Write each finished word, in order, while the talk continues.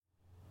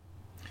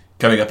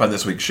Coming up on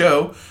this week's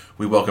show,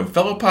 we welcome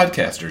fellow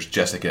podcasters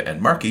Jessica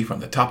and Marky from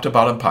the Top to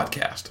Bottom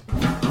podcast.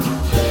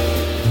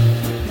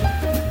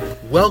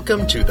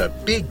 Welcome to the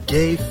Big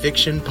Gay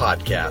Fiction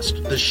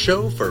Podcast, the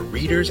show for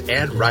readers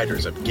and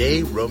writers of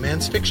gay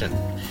romance fiction.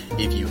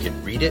 If you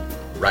can read it,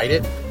 write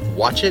it,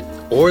 watch it,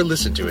 or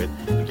listen to it,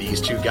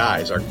 these two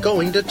guys are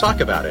going to talk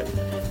about it.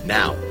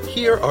 Now,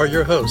 here are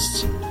your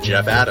hosts,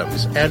 Jeff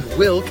Adams and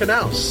Will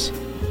Knaus.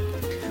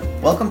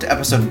 Welcome to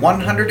episode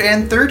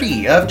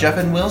 130 of Jeff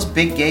and Will's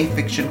Big Gay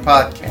Fiction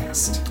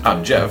Podcast.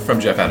 I'm Jeff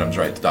from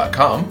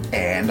JeffAdamsWrites.com.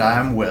 And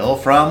I'm Will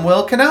from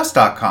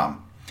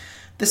WillKnaus.com.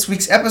 This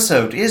week's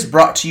episode is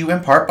brought to you in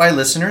part by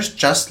listeners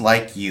just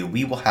like you.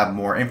 We will have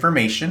more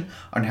information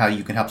on how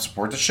you can help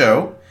support the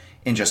show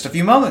in just a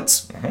few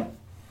moments.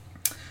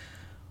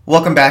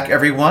 Welcome back,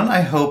 everyone.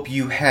 I hope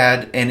you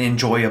had an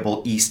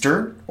enjoyable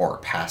Easter or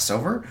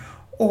Passover,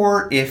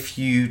 or if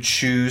you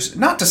choose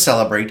not to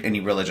celebrate any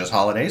religious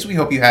holidays, we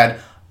hope you had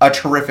a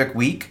terrific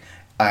week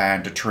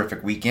and a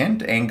terrific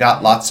weekend and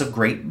got lots of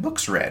great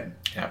books read.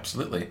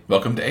 Absolutely.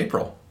 Welcome to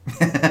April.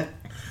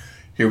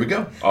 Here we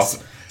go.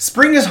 Awesome.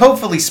 Spring has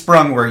hopefully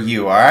sprung where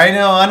you are. I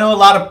know a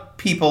lot of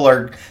people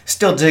are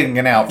still digging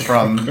out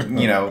from,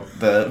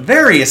 the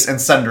various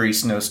and sundry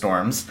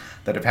snowstorms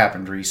that have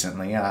happened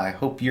recently. I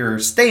hope you're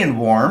staying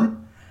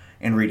warm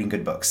and reading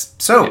good books.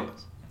 So,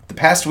 the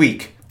past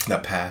week.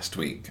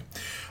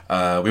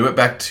 We went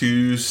back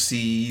to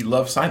see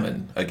Love,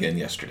 Simon again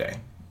yesterday,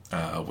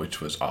 which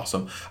was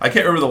awesome. I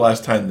can't remember the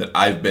last time that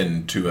I've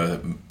been to a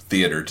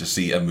theater to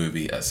see a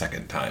movie a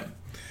second time.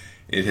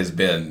 It has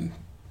been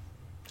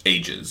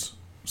ages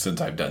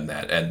since I've done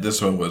that, and this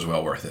one was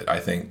well worth it. I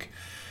think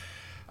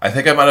I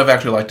might have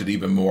actually liked it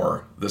even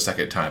more the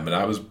second time, and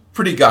I was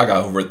pretty gaga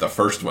over it the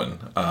first one.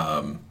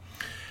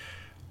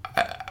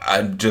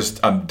 I'm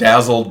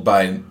dazzled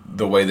by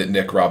the way that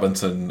Nick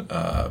Robinson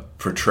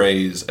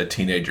portrays a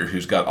teenager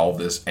who's got all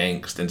this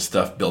angst and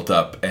stuff built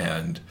up.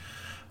 And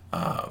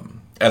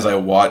as I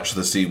watch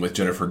the scene with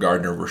Jennifer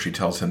Gardner where she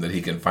tells him that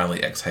he can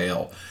finally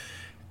exhale,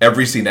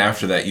 every scene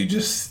after that,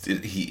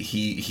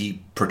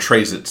 he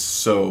portrays it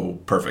so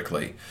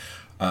perfectly.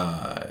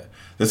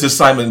 This is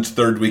Simon's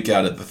third week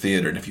out at the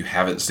theater, and if you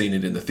haven't seen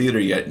it in the theater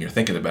yet and you're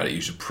thinking about it,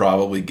 you should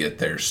probably get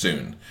there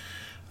soon.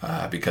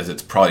 Because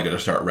it's probably going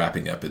to start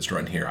wrapping up its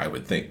run here, I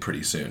would think,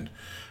 pretty soon,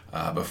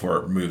 before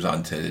it moves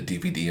on to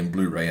DVD and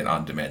Blu-ray and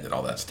on-demand and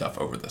all that stuff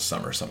over the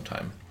summer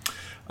sometime.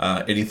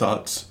 Any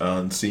thoughts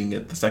on seeing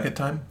it the second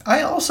time?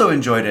 I also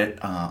enjoyed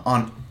it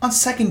on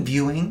second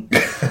viewing.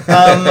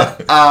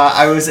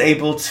 I was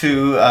able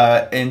to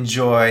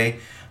enjoy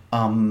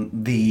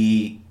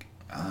the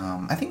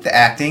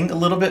acting a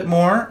little bit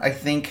more. I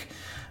think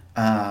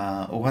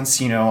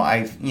once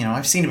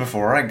I've seen it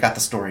before, I got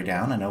the story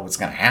down, I know what's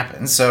going to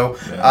happen, so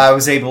I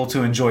was able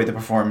to enjoy the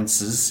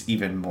performances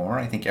even more.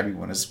 I think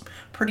everyone is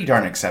pretty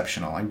darn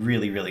exceptional. I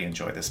really, really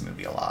enjoy this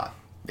movie a lot.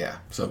 Yeah,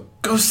 so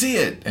go see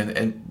it,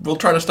 and we'll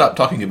try to stop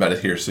talking about it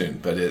here soon,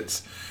 but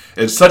it's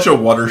such a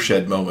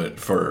watershed moment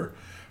for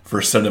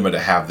cinema to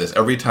have this.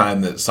 Every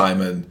time that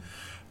Simon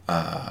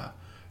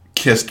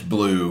kissed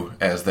Blue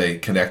as they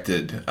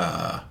connected,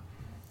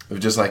 it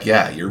was just like,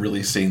 you're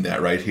really seeing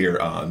that right here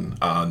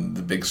on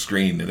the big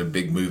screen in a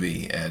big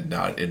movie and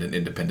not in an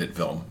independent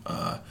film.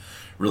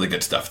 Really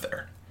good stuff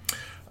there.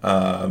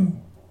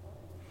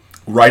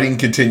 Writing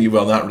continued,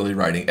 well, not really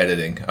writing,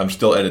 editing. I'm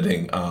still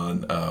editing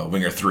on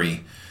Winger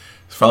 3.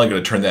 Finally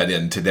going to turn that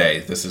in today.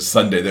 This is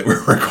Sunday that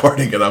we're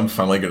recording, and I'm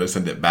finally going to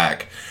send it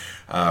back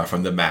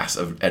from the mass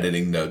of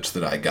editing notes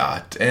that I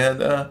got.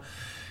 And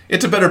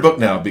it's a better book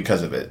now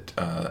because of it.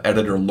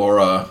 Editor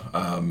Laura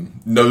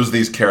knows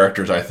these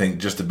characters, I think,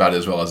 just about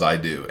as well as I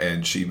do.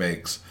 And she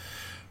makes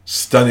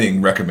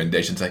stunning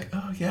recommendations like,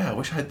 oh, yeah, I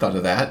wish I'd thought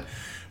of that.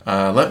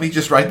 Let me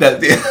just write that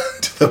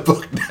to the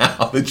book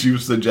now that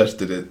you've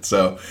suggested it.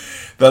 So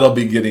that'll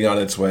be getting on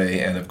its way.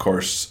 And, of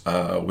course,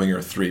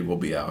 Winger 3 will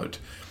be out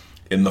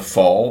in the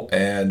fall.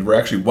 And we're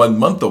actually 1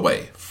 month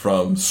away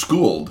from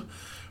Schooled,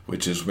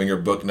 which is Winger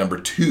book number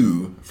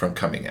 2 from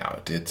coming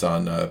out. It's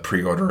on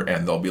pre-order,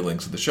 and there'll be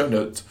links in the show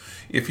notes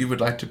if you would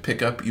like to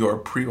pick up your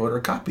pre-order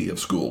copy of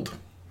Schooled.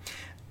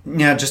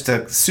 Now, just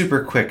a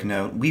super quick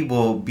note. We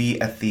will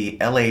be at the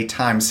LA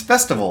Times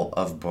Festival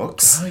of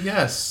Books. Oh,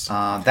 yes.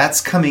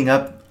 That's coming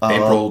up...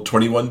 April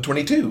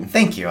 21-22.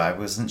 Thank you. I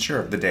wasn't sure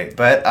of the date.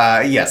 But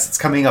yes, it's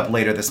coming up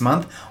later this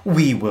month.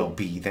 We will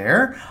be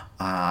there.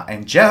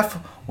 And Jeff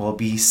will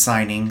be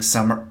signing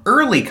some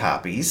early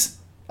copies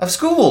of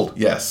Schooled.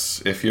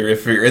 Yes. If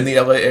you're in the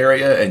LA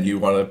area and you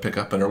want to pick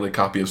up an early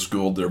copy of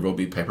Schooled, there will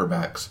be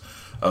paperbacks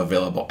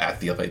available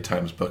at the LA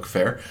Times Book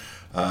Fair.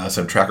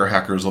 Some tracker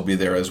hackers will be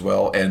there as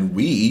well, and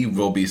we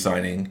will be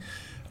signing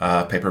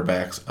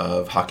paperbacks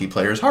of Hockey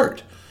Player's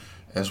Heart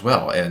as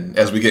well. And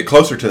as we get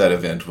closer to that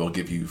event, we'll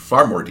give you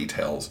far more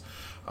details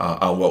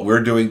on what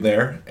we're doing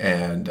there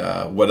and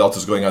what else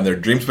is going on there.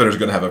 Dreamspinner is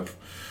going to have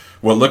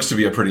what looks to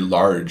be a pretty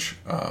large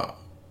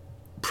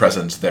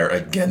presence there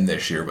again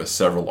this year with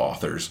several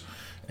authors,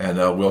 and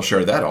we'll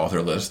share that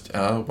author list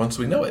once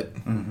we know it.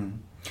 Mm-hmm.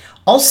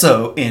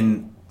 Also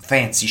in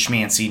fancy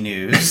schmancy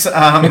news.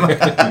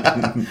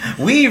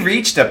 We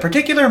reached a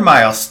particular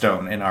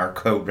milestone in our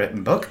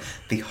co-written book.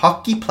 The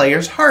Hockey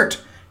Player's Heart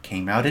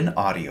came out in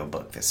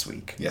audiobook this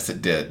week. Yes, it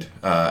did.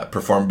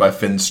 Performed by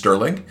Finn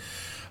Sterling.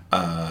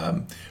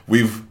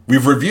 We've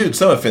reviewed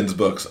some of Finn's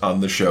books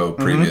on the show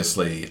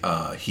previously.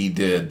 He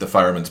did The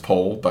Fireman's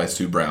Pole by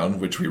Sue Brown,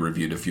 which we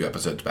reviewed a few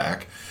episodes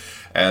back,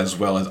 as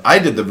well as I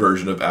did the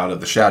version of Out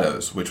of the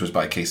Shadows, which was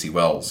by Casey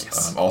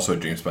Wells, also a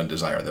Dreamspun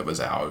Desire that was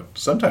out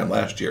sometime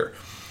last year.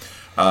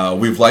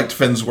 We've liked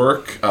Finn's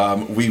work.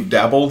 We've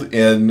dabbled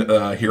in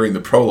hearing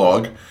the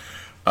prologue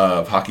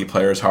of Hockey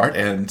Player's Heart,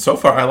 and so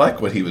far I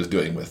like what he was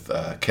doing with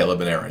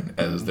Caleb and Aaron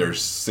as their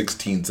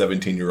 16,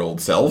 17-year-old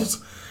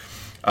selves.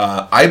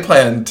 I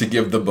plan to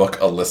give the book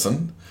a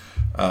listen.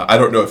 I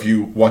don't know if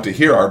you want to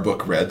hear our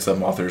book read.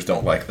 Some authors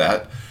don't like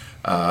that.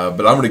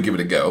 But I'm going to give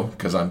it a go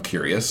because I'm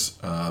curious.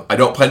 I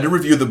don't plan to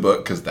review the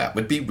book because that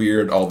would be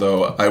weird,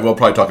 although I will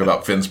probably talk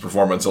about Finn's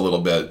performance a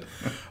little bit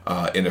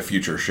in a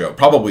future show.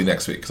 Probably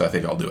next week because I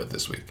think I'll do it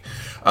this week.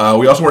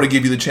 We also want to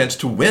give you the chance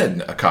to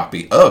win a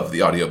copy of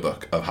the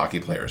audiobook of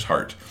Hockey Player's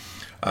Heart.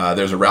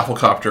 There's a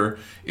Rafflecopter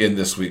in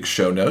this week's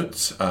show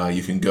notes.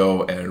 You can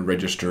go and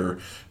register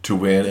to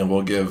win, and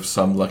we'll give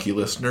some lucky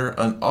listener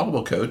an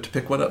Audible code to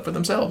pick one up for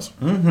themselves.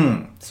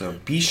 So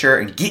be sure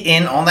and get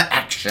in on the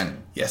action.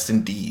 Yes,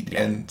 indeed.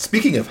 And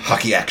speaking of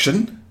hockey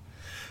action,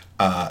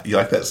 you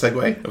like that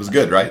segue? It was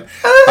good, right?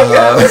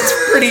 Yeah, that's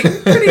pretty.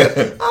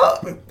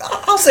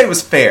 I'll say it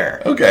was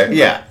fair. Okay.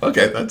 Yeah.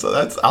 Okay. That's.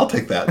 I'll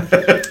take that.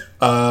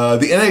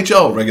 The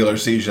NHL regular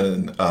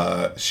season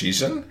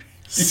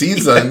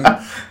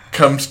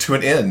comes to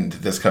an end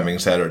this coming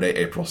Saturday,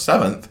 April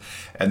 7th,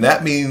 and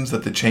that means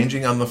that the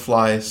Changing on the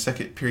Fly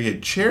second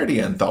period charity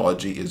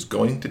anthology is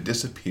going to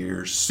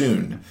disappear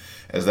soon,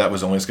 as that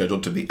was only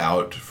scheduled to be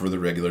out for the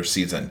regular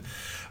season.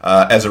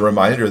 As a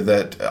reminder,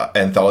 that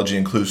anthology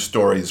includes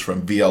stories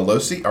from V.L.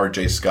 Losey,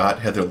 R.J. Scott,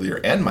 Heather Lear,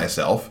 and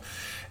myself,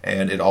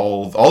 and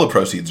all the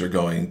proceeds are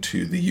going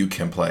to the You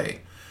Can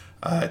Play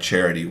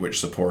charity, which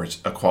supports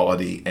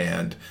equality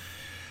and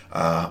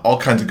all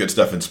kinds of good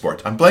stuff in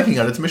sports. I'm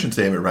blanking on its mission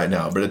statement right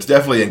now, but it's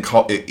definitely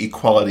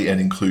equality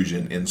and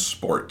inclusion in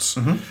sports.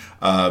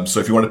 So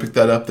if you want to pick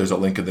that up, there's a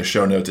link in the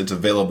show notes. It's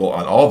available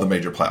on all the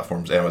major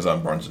platforms,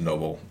 Amazon, Barnes &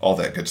 Noble, all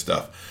that good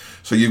stuff.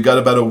 So you've got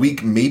about a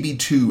week, maybe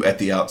two at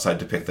the outside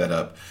to pick that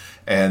up.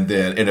 And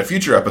then in a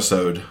future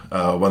episode,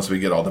 once we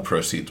get all the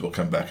proceeds, we'll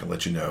come back and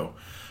let you know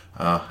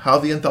how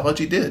the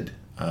anthology did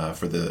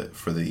for the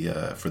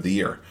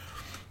year.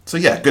 So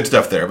yeah, good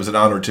stuff there. It was an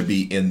honor to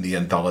be in the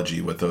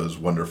anthology with those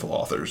wonderful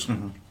authors.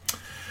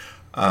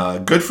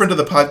 Good friend of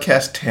the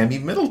podcast, Tammy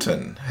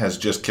Middleton, has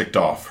just kicked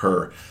off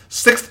her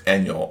 6th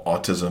annual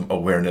Autism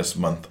Awareness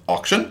Month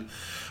auction.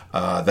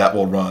 That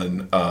will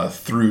run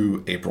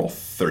through April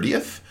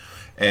 30th.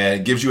 And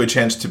it gives you a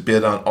chance to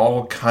bid on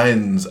all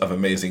kinds of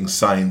amazing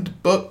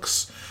signed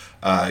books,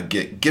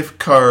 get gift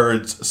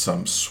cards,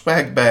 some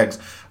swag bags.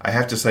 I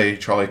have to say,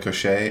 Charlie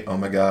Cochet, oh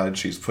my God,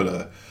 she's put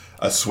a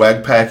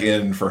swag pack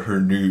in for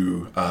her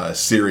new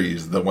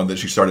series, the one that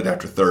she started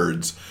after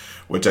Thirds,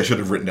 which I should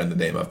have written down the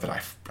name of, but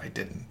I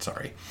didn't,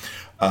 sorry.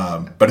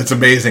 But it's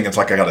amazing. It's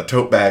like I got a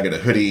tote bag and a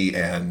hoodie,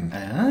 and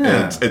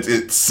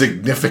it's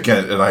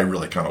significant, and I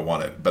really kind of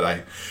want it, but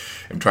I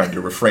am trying to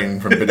refrain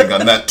from bidding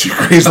on that too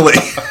crazily.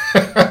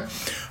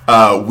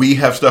 We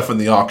have stuff in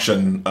the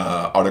auction,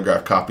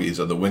 autographed copies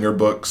of the Winger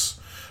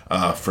books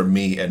from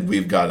me, and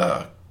we've got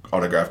a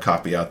autographed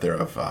copy out there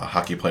of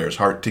Hockey Player's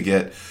Heart to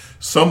get.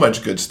 So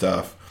much good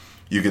stuff.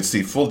 You can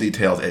see full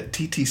details at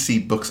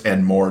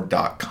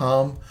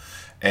ttcbooksandmore.com.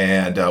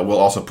 And we'll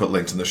also put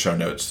links in the show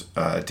notes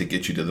to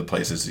get you to the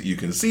places that you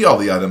can see all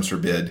the items for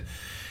bid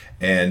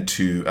and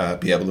to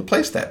be able to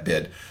place that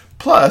bid.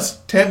 Plus,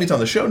 Tammy's on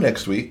the show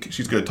next week.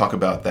 She's going to talk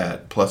about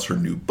that, plus her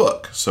new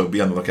book. So be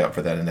on the lookout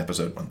for that in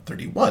episode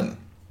 131.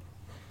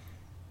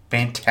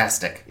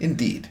 Fantastic.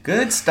 Indeed.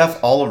 Good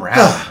stuff all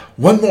around.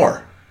 One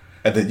more.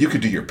 And then you could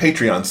do your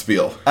Patreon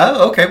spiel.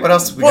 Oh, okay. What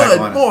else we got going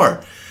on? One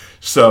more.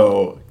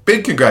 So,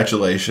 big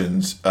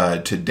congratulations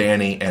to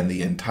Danny and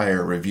the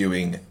entire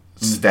reviewing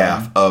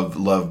staff of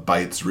Love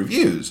Bites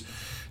Reviews.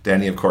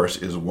 Danny, of course,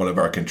 is one of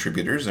our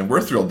contributors, and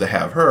we're thrilled to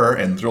have her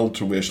and thrilled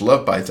to wish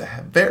Love Bites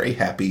a very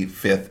happy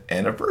 5th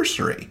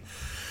anniversary.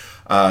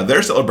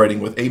 They're celebrating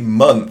with a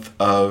month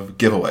of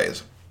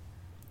giveaways.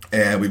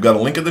 And we've got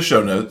a link in the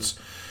show notes,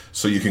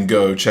 so you can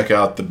go check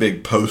out the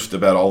big post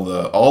about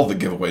all the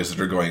giveaways that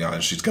are going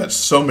on. She's got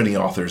so many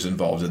authors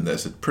involved in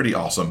this. It's pretty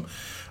awesome.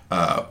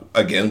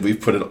 Again,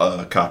 we've put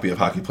a copy of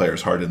Hockey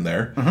Player's Heart in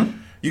there.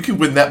 You can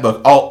win that book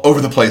all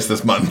over the place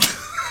this month.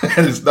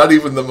 And it's not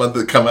even the month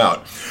that come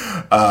out.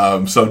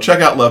 So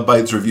check out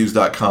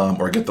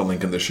lovebitesreviews.com or get the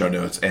link in the show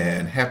notes.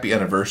 And happy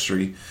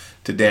anniversary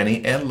to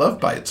Danny and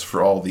Love Bites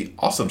for all the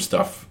awesome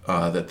stuff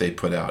that they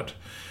put out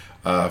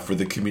for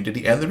the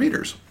community and the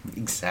readers.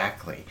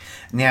 Exactly.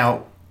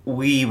 Now,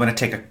 we want to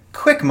take a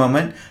quick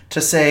moment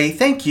to say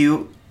thank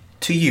you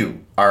to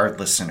you, our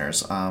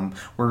listeners.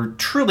 We're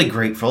truly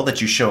grateful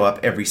that you show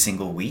up every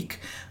single week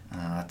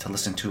to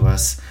listen to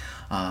us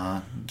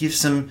give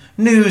some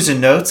news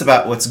and notes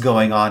about what's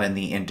going on in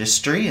the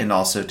industry, and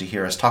also to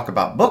hear us talk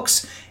about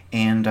books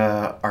and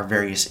our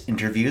various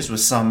interviews with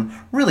some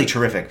really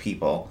terrific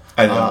people.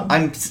 I know.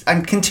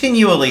 I'm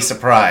continually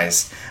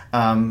surprised.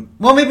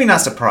 Well, maybe not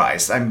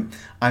surprised. I'm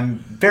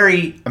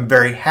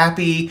very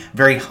happy,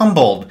 very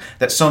humbled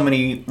that so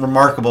many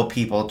remarkable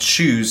people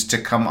choose to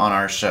come on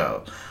our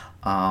show.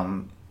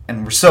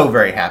 And we're so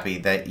very happy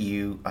that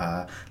you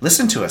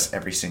listen to us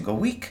every single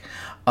week.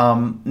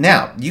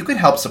 Now, you can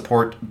help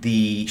support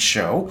the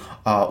show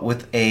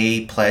with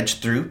a pledge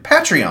through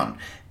Patreon.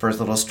 For as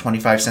little as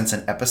 25 cents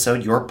an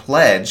episode, your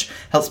pledge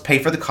helps pay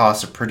for the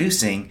cost of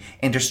producing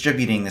and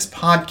distributing this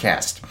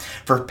podcast.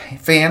 For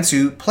fans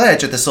who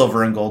pledge at the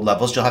silver and gold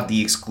levels, you'll have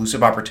the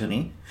exclusive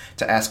opportunity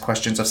to ask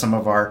questions of some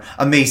of our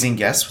amazing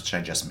guests, which I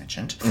just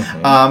mentioned.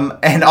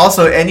 And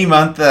also, any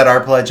month that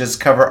our pledges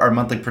cover our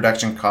monthly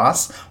production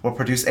costs, we'll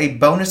produce a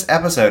bonus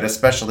episode,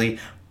 especially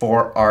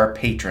for our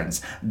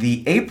patrons.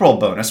 The April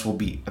bonus will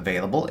be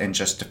available in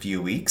just a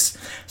few weeks.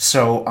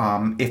 So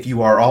if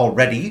you are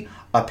already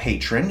a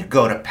patron,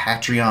 go to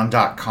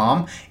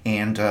patreon.com,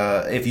 and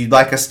if you'd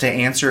like us to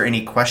answer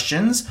any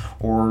questions,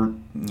 or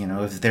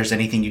if there's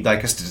anything you'd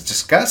like us to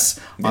discuss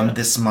on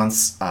this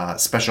month's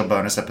special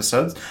bonus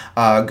episodes,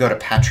 go to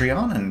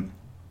Patreon and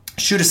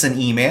shoot us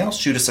an email,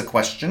 shoot us a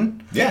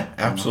question. Yeah,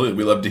 absolutely.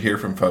 We love to hear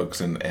from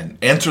folks and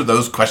answer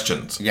those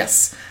questions.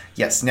 Yes.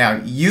 Now,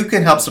 you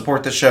can help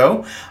support the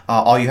show.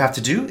 All you have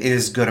to do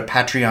is go to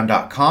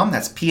patreon.com.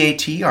 That's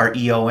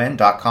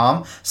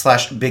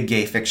patreon.com/Big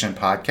Gay Fiction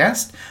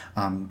Podcast.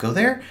 Go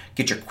there,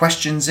 get your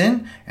questions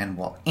in, and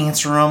we'll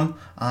answer them.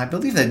 I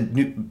believe the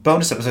new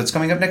bonus episode is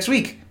coming up next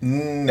week.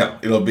 No,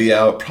 it'll be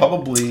out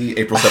probably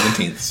April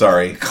 17th.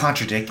 Sorry.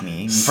 Contradict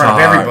me in front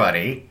of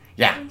everybody.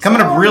 Yeah, coming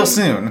up real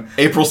soon.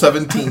 April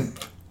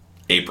 17th.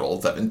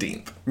 April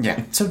 17th.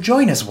 Yeah, so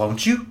join us,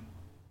 won't you?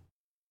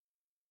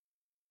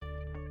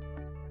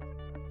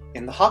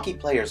 In The Hockey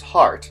Player's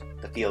Heart,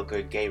 the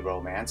feel-good gay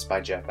romance by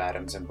Jeff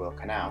Adams and Will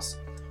Knaus,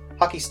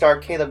 hockey star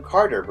Caleb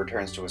Carter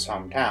returns to his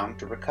hometown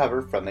to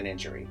recover from an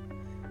injury.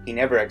 He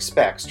never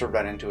expects to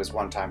run into his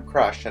one-time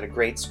crush at a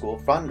grade school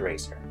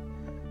fundraiser.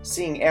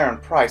 Seeing Aaron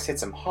Price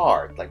hits him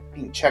hard, like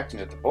being checked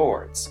into the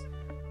boards.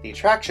 The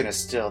attraction is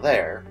still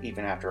there,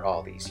 even after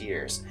all these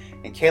years,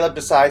 and Caleb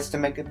decides to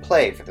make a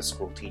play for the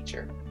school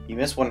teacher. You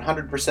miss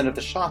 100% of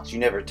the shots you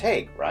never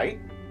take, right?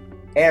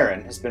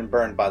 Aaron has been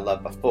burned by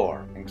love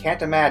before, and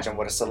can't imagine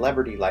what a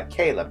celebrity like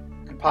Caleb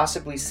could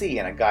possibly see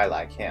in a guy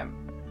like him.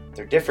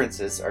 Their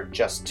differences are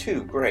just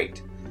too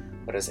great.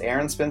 But as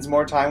Aaron spends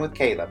more time with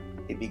Caleb,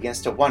 he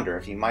begins to wonder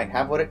if he might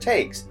have what it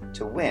takes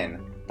to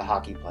win the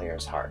hockey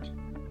player's heart.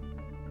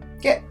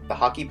 Get The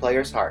Hockey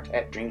Player's Heart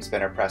at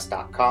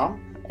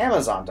DreamSpinnerPress.com,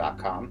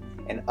 Amazon.com,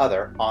 and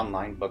other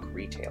online book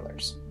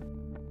retailers.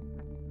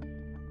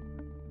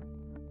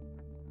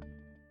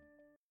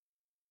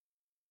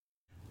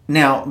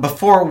 Now,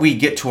 before we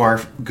get to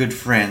our good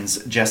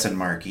friends Jess and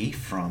Marky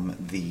from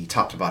the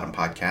Top to Bottom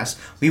podcast,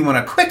 we want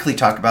to quickly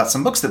talk about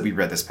some books that we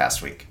read this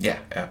past week. Yeah,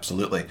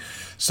 absolutely.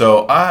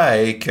 So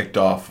I kicked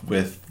off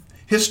with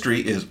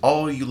History Is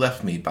All You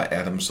Left Me by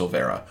Adam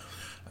Silvera.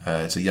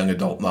 It's a young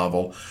adult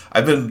novel.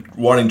 I've been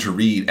wanting to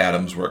read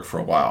Adam's work for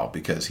a while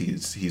because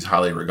he's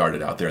highly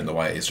regarded out there in the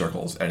YA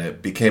circles, and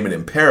it became an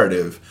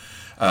imperative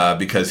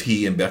because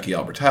he and Becky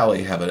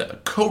Albertalli have a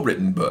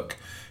co-written book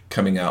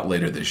coming out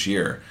later this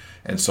year.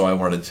 And so I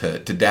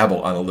wanted to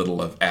dabble on a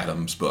little of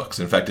Adam's books.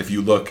 In fact, if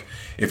you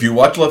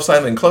watch Love,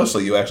 Simon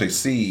closely, you actually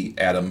see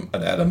an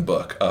Adam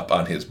book up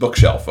on his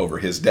bookshelf over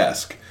his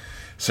desk,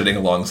 sitting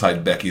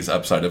alongside Becky's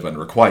Upside of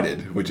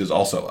Unrequited, which is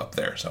also up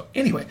there. So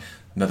anyway,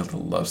 another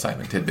little Love,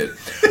 Simon tidbit.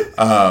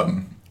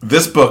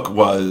 This book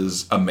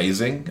was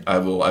amazing. I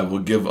will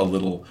give a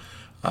little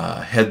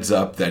heads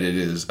up that it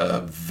is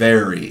a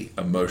very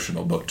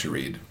emotional book to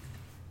read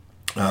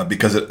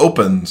because it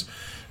opens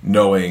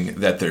knowing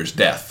that there's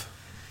death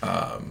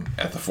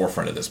at the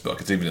forefront of this book.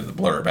 It's even in the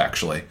blurb,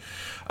 actually.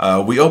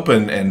 We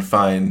open and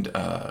find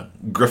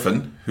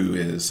Griffin, who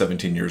is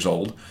 17 years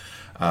old.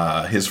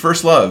 His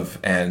first love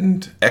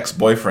and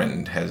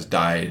ex-boyfriend has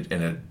died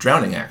in a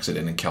drowning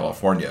accident in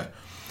California.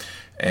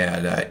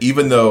 And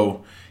even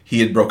though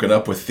he had broken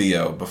up with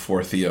Theo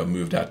before Theo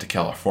moved out to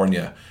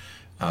California,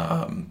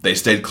 they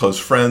stayed close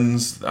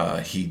friends.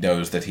 He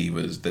knows that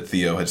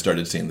Theo had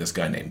started seeing this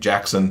guy named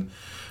Jackson.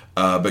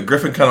 But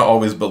Griffin kind of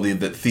always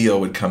believed that Theo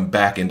would come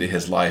back into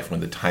his life when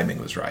the timing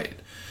was right.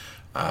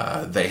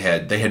 They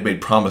had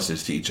made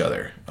promises to each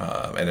other,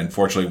 and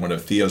unfortunately, one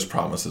of Theo's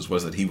promises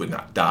was that he would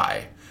not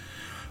die.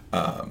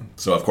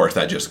 So, of course,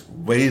 that just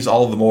weighs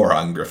all the more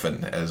on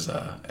Griffin as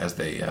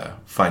they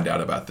find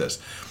out about this.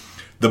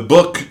 The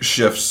book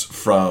shifts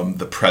from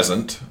the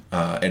present,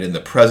 and in the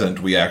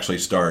present, we actually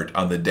start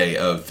on the day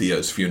of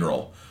Theo's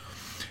funeral.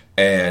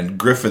 And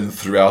Griffin,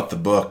 throughout the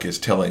book, is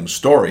telling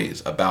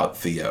stories about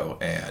Theo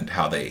and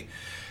how they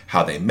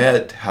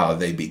met, how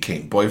they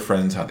became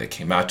boyfriends, how they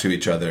came out to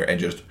each other,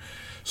 and just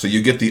so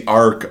you get the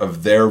arc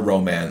of their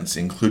romance,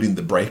 including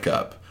the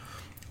breakup,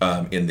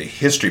 in the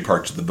history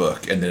parts of the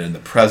book, and then in the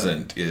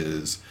present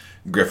is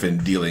Griffin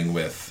dealing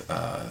with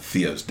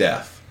Theo's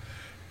death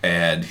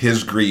and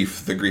his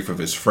grief, the grief of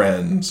his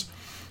friends,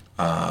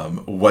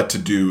 what to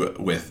do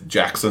with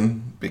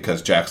Jackson,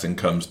 because Jackson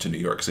comes to New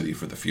York City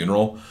for the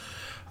funeral.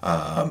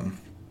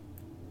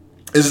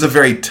 This is a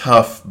very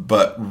tough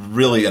but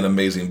really an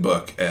amazing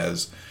book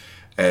as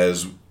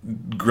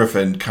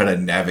Griffin kind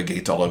of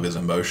navigates all of his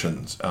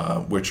emotions,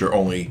 which are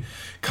only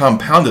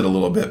compounded a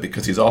little bit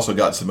because he's also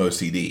got some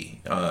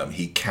OCD.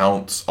 He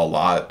counts a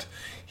lot.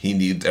 He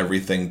needs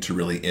everything to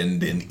really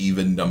end in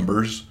even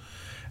numbers.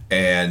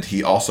 And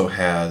he also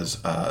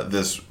has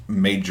this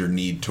major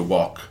need to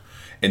walk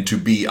and to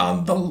be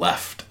on the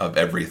left of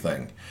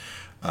everything,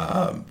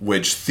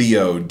 which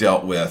Theo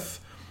dealt with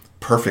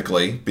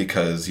perfectly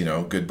because,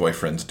 good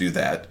boyfriends do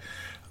that.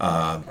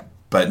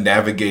 But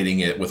navigating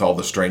it with all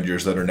the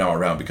strangers that are now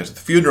around because of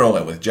the funeral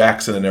and with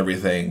Jackson and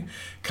everything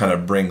kind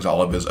of brings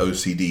all of his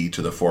OCD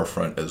to the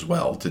forefront as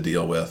well to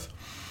deal with.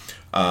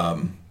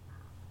 I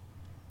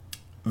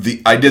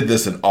did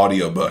this in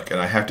audiobook, and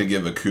I have to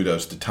give a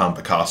kudos to Tom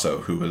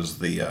Picasso, who was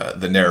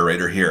the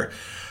narrator here.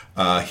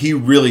 He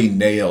really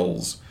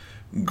nails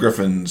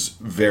Griffin's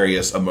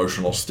various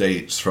emotional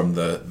states from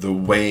the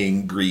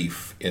weighing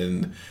grief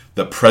in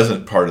the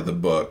present part of the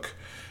book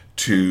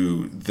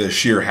to the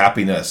sheer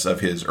happiness of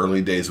his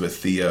early days with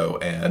Theo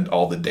and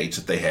all the dates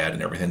that they had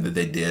and everything that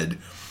they did,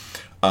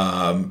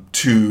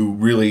 to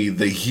really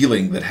the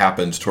healing that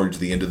happens towards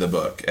the end of the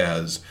book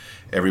as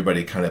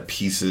everybody kind of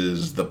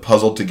pieces the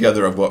puzzle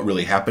together of what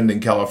really happened in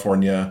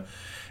California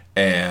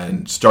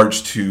and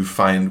starts to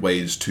find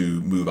ways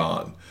to move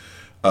on.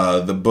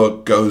 The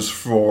book goes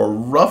for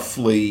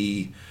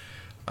roughly,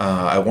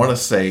 I want to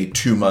say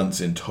 2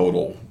 months in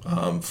total,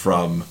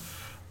 from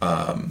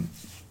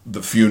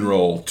the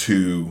funeral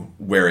to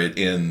where it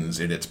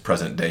ends in its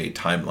present day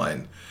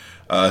timeline.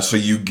 So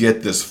you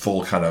get this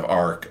full kind of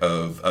arc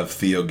of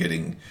Theo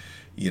getting,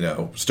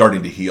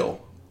 starting to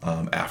heal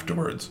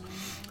afterwards.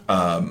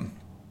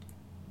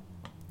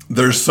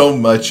 There's so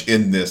much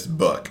in this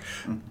book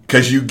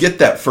because you get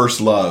that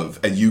first love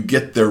and you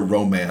get their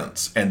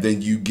romance, and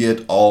then you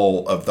get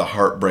all of the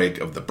heartbreak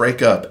of the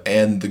breakup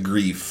and the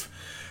grief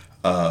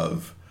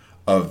of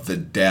the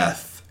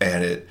death,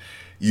 and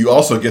you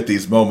also get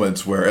these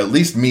moments where at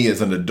least me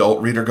as an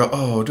adult reader go,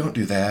 oh, don't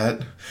do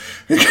that.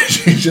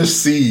 Because you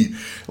just see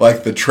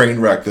like the train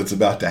wreck that's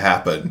about to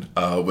happen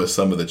with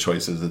some of the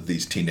choices that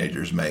these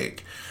teenagers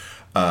make.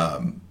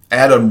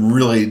 Adam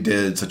really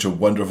did such a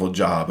wonderful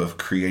job of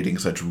creating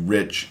such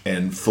rich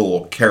and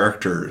full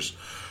characters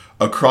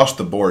across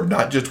the board,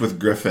 not just with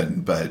Griffin,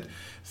 but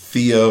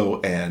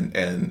Theo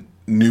and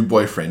new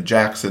boyfriend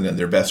Jackson and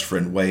their best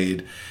friend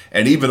Wade,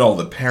 and even all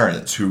the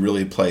parents who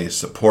really play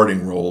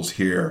supporting roles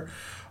here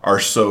are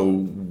so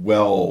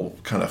well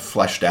kind of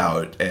fleshed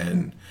out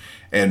and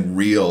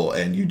real,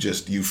 and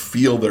you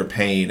feel their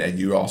pain, and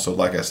you also,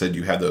 like I said,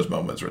 you have those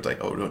moments where it's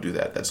like, oh, don't do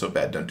that, that's so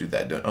bad, don't do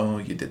that, oh,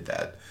 you did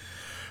that.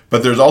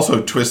 But there's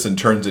also twists and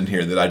turns in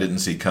here that I didn't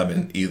see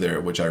coming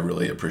either, which I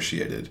really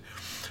appreciated.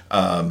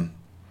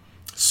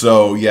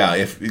 So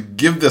yeah,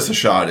 give this a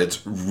shot.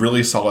 It's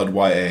really solid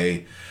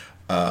YA.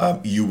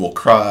 You will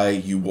cry,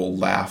 you will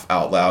laugh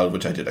out loud,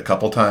 which I did a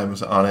couple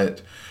times on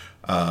it.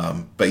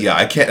 But yeah,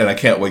 I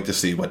can't wait to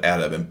see what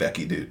Adam and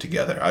Becky do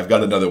together. I've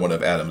got another one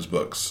of Adam's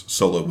books,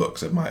 solo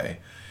books, in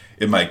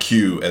my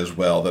queue as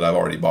well that I've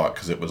already bought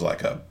because it was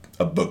like a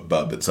book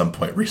bub at some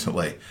point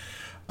recently.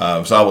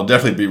 So I will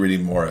definitely be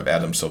reading more of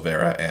Adam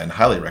Silvera and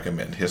highly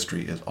recommend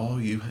History is All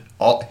You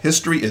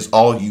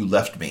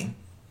Left Me.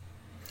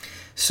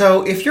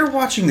 So if you're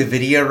watching the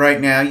video right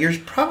now, you're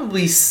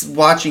probably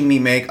watching me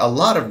make a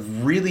lot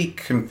of really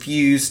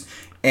confused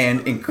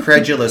and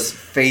incredulous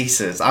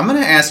faces. I'm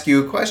going to ask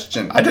you a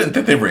question. I didn't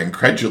think they were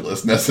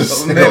incredulous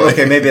necessarily.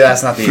 Okay, maybe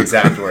that's not the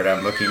exact word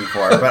I'm looking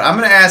for. But I'm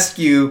going to ask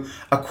you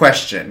a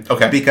question.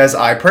 Okay. Because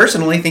I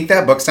personally think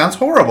that book sounds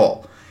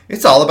horrible.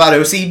 It's all about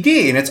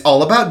OCD, and it's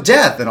all about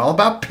death, and all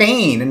about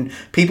pain, and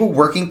people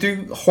working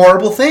through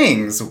horrible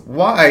things.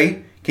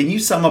 Why? Can you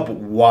sum up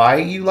why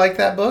you like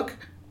that book?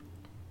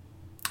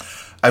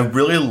 I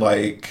really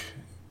like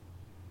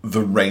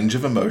the range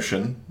of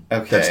emotion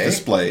that's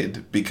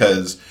displayed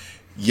because,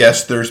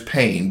 yes, there's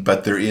pain,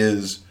 but there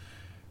is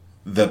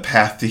the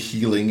path to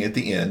healing at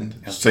the end.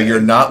 Okay. So you're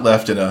not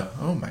left in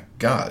oh my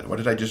God, what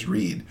did I just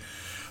read?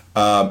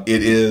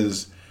 It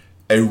is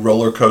a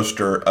roller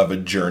coaster of a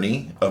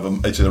journey.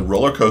 It's a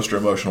roller coaster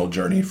emotional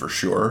journey for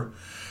sure.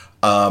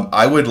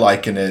 I would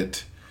liken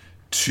it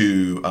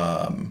to,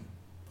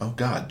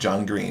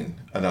 John Green.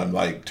 And I'm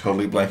like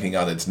totally blanking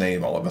on its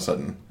name all of a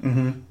sudden.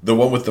 Mm-hmm. The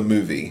one with the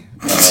movie.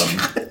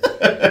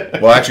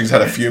 Well, actually, he's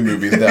had a few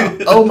movies now.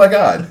 Oh my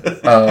God.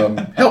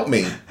 Help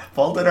me.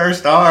 Fault in Our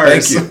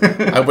Stars. Thank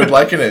you. I would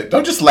liken it.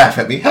 Don't just laugh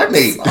at me. Help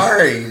me.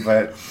 Sorry,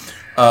 but...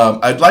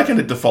 I'd liken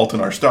it to Fault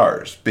in Our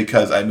Stars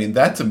because,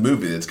 that's a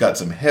movie that's got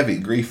some heavy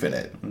grief in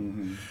it.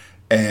 Mm-hmm.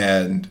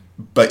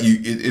 But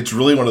it's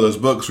really one of those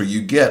books where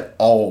you get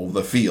all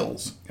the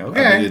feels.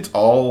 Okay. It's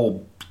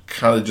all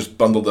kind of just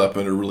bundled up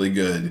in a really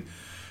good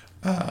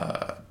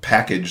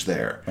package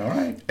there. All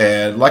right.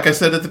 And like I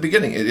said at the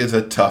beginning, it is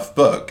a tough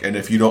book. And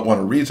if you don't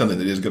want to read something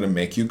that is going to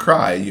make you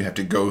cry, you have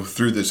to go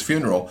through this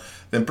funeral,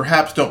 then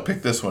perhaps don't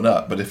pick this one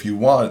up. But if you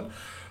want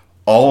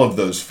all of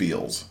those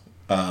feels,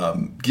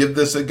 give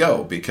this a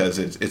go, because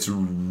it's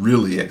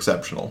really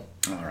exceptional.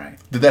 All right.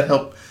 Did that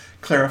help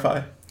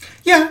clarify?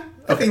 Yeah,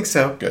 I think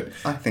so. Good.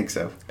 I think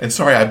so. And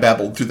sorry I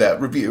babbled through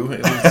that review.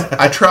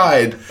 I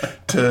tried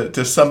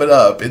to sum it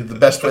up in the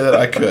best way that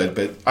I could,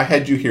 but I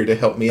had you here to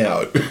help me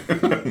out.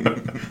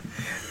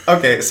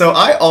 Okay, so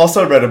I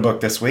also read a book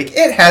this week.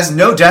 It has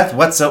no death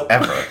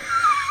whatsoever.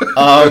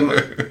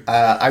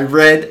 I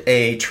read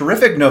a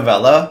terrific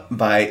novella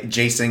by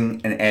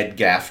Jason and Ed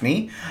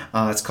Gaffney.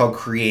 It's called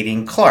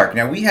Creating Clark.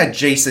 Now, we had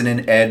Jason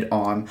and Ed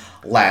on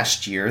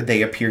last year.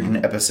 They appeared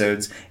in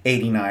episodes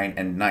 89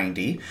 and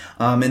 90.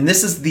 And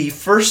this is the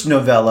first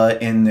novella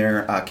in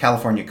their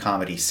California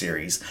comedy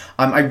series.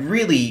 I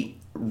really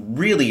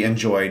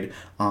enjoyed.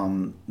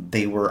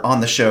 They were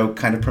on the show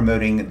kind of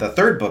promoting the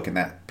third book in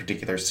that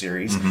particular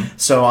series.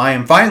 So I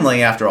am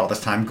finally, after all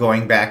this time,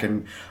 going back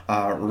and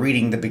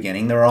reading the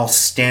beginning. They're all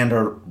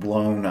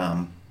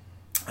standalone,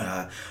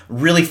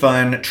 really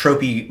fun,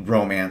 tropey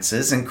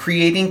romances. And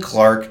Creating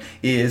Clark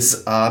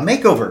is a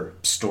makeover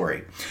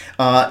story.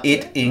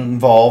 It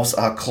involves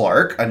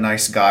Clark, a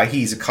nice guy.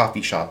 He's a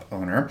coffee shop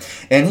owner.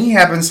 And he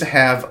happens to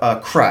have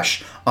a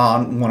crush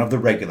on one of the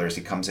regulars.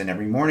 He comes in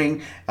every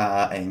morning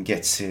and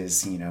gets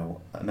his,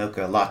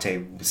 mocha latte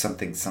with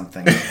something.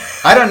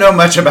 I don't know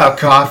much about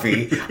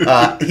coffee.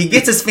 He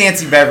gets his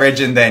fancy beverage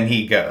and then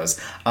he goes.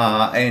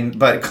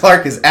 But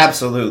Clark is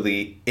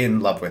absolutely in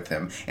love with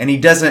him. And he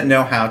doesn't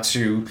know how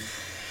to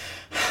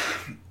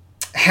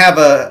have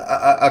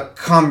a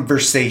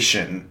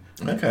conversation.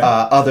 Okay.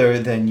 Other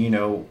than,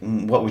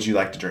 what would you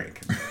like to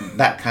drink?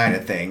 That kind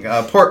of thing.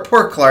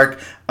 Poor Clark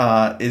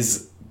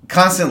is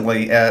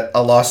constantly at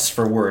a loss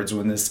for words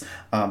when this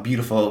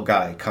beautiful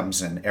guy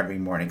comes in every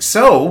morning.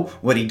 So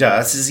what he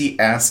does is he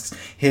asks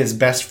his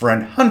best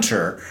friend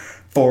Hunter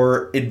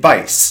for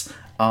advice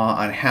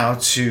on how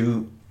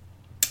to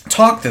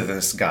talk to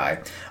this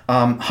guy.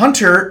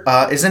 Hunter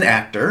is an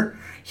actor.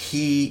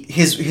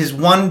 His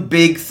one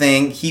big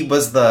thing, he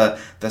was the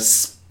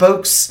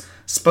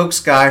spokes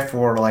guy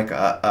for like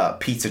a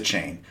pizza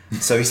chain.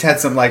 So he's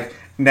had some like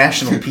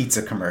national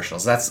pizza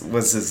commercials. That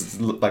was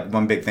his like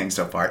one big thing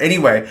so far.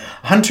 Anyway,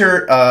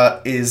 Hunter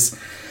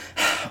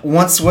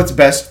wants what's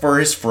best for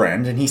his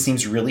friend, and he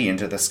seems really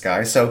into this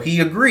guy. So he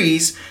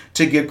agrees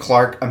to give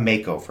Clark a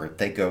makeover.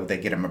 They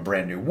get him a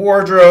brand new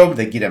wardrobe,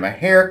 they get him a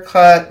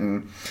haircut,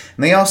 and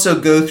they also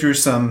go through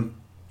some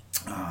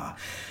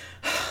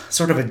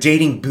sort of a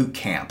dating boot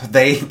camp.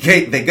 They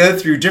go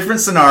through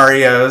different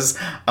scenarios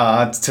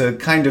to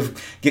kind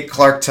of get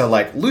Clark to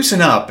like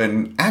loosen up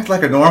and act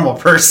like a normal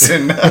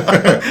person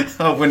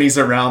when he's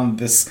around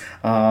this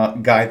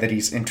guy that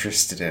he's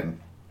interested in.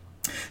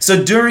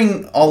 So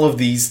during all of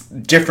these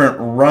different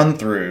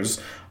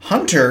run-throughs,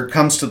 Hunter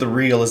comes to the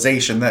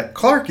realization that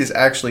Clark is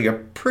actually a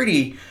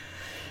pretty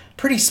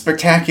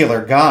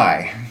spectacular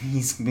guy.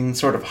 He's been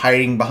sort of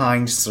hiding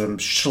behind some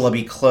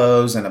schlubby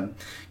clothes and a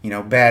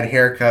bad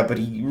haircut, but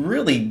he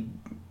really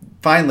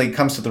finally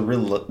comes to the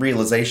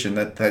realization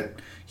that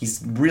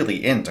he's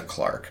really into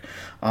Clark.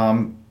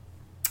 And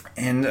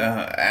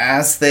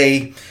as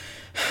they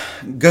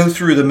go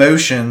through the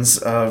motions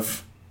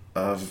of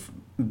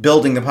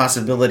building the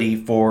possibility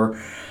for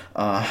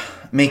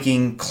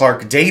making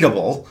Clark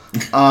dateable,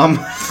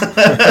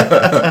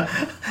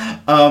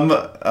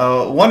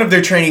 one of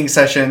their training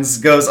sessions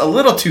goes a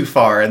little too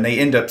far, and they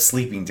end up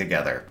sleeping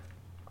together.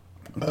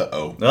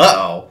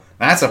 Uh-oh.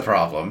 That's a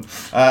problem.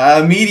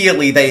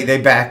 Immediately, they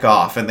back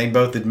off, and they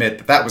both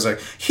admit that was a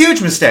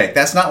huge mistake.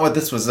 That's not what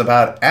this was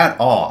about at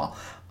all.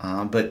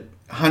 But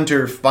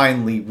Hunter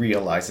finally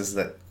realizes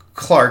that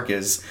Clark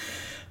is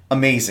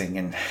amazing,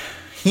 and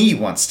he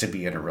wants to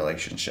be in a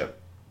relationship.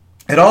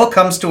 It all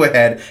comes to a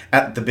head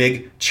at the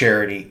big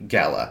charity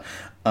gala.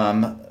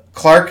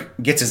 Clark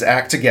gets his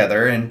act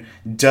together and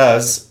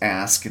does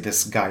ask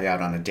this guy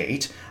out on a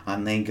date,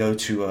 and they go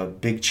to a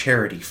big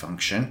charity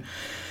function.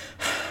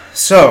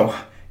 So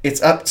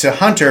it's up to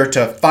Hunter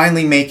to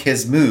finally make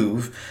his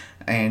move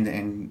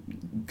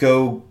and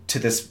go to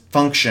this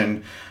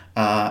function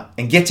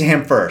and get to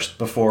him first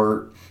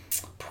before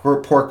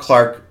poor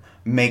Clark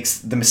makes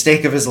the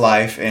mistake of his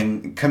life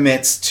and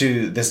commits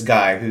to this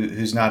guy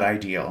who's not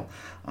ideal.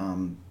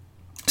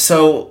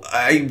 So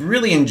I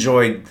really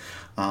enjoyed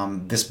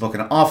this book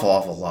an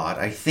awful lot.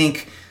 I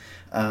think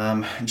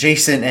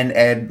Jason and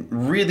Ed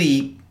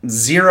really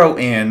zero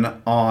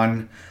in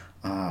on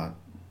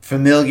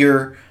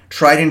familiar,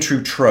 tried and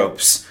true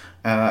tropes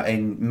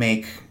and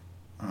make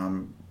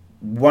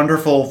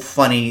wonderful,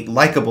 funny,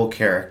 likable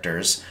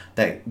characters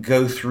that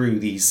go through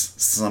these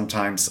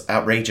sometimes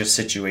outrageous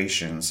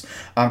situations.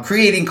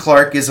 Creating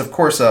Clark is, of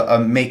course, a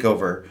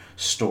makeover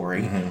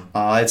story.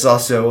 It's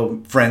also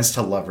a friends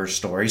to lovers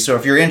story. So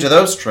if you're into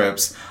those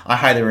tropes, I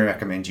highly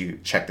recommend you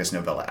check this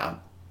novella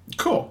out.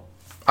 Cool.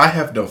 I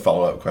have no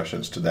follow-up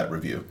questions to that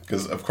review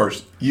because, of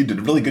course, you did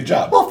a really good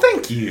job. Well,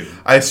 thank you.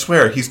 I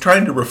swear, he's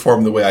trying to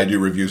reform the way I do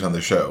reviews on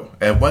the show,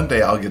 and one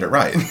day I'll get it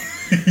right.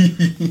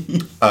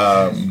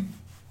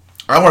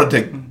 I want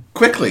to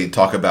quickly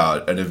talk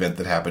about an event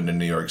that happened in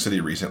New York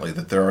City recently,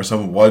 that there are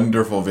some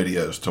wonderful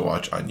videos to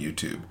watch on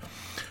YouTube.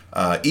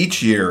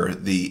 Each year,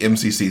 the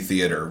MCC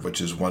Theater, which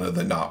is one of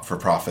the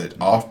not-for-profit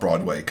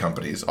off-Broadway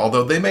companies,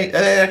 although they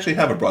actually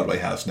have a Broadway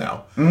house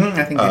now.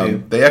 I think they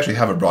do. They actually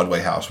have a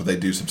Broadway house where they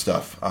do some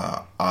stuff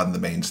on the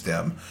main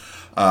stem.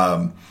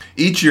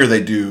 Each year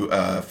they do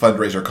a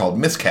fundraiser called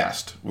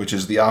Miscast, which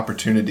is the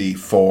opportunity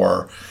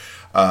for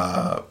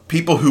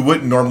people who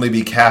wouldn't normally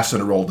be cast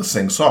in a role to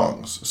sing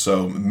songs.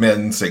 So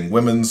men sing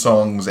women's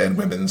songs and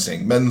women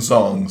sing men's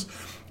songs.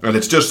 And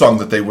it's just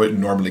songs that they wouldn't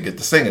normally get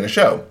to sing in a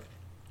show.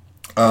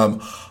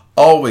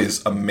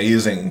 Always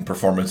amazing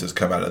performances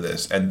come out of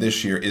this, and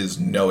this year is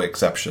no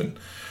exception.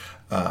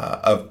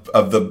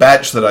 Of the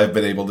batch that I've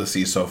been able to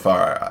see so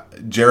far,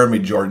 Jeremy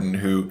Jordan,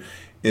 who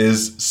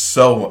is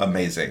so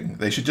amazing.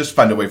 They should just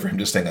find a way for him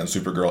to sing on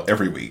Supergirl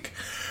every week.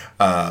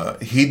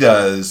 He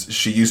does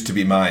She Used to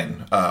Be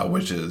Mine,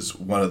 which is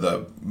one of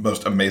the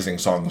most amazing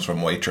songs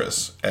from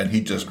Waitress, and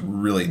he just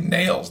really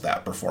nails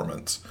that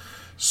performance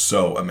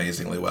so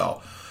amazingly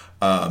well.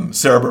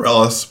 Sarah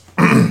Bareilles,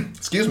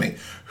 excuse me,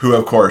 who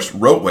of course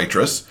wrote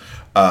Waitress,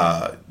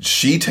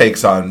 she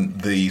takes on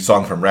the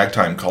song from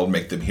Ragtime called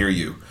Make Them Hear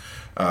You,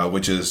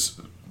 which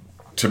is,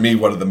 to me,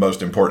 one of the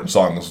most important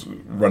songs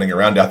running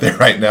around out there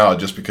right now,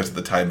 just because of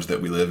the times that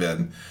we live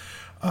in.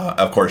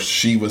 Of course,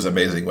 she was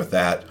amazing with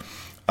that.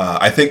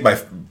 I think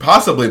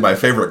possibly my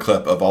favorite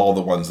clip of all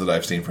the ones that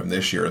I've seen from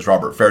this year is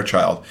Robert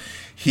Fairchild.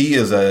 He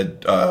is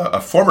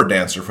a former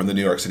dancer from the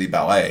New York City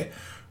Ballet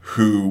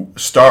who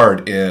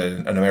starred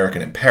in An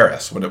American in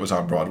Paris when it was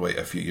on Broadway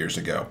a few years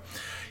ago.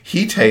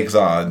 He takes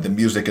on The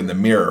Music in the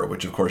Mirror,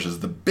 which of course is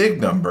the big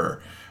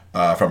number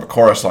from a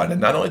chorus line. And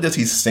not only does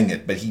he sing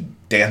it, but he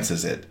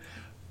dances it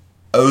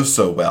oh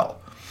so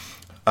well.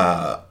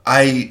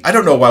 I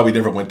don't know why we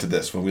never went to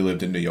this when we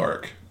lived in New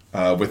York,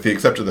 with the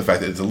exception of the fact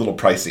that it's a little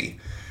pricey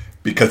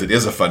because it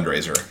is a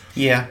fundraiser.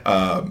 Yeah.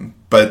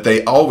 But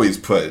they always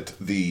put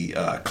the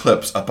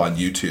clips up on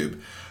YouTube.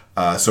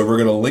 So we're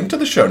going to link to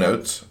the show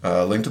notes, to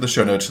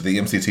the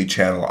MCC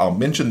channel. I'll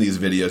mention these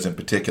videos in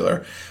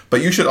particular,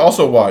 but you should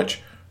also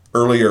watch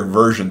earlier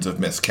versions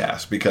of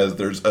Miscast, because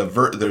there's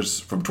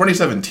from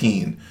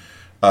 2017,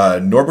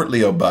 Norbert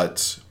Leo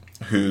Butz,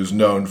 who's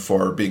known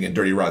for being in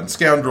Dirty Rotten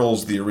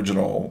Scoundrels, the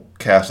original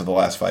cast of the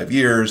last 5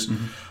 years,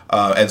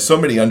 and so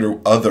many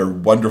other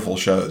wonderful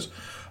shows,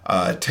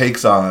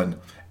 takes on,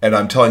 and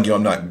I'm telling you,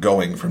 I'm not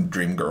going, from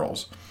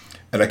Dreamgirls.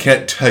 And I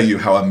can't tell you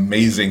how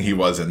amazing he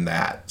was in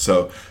that.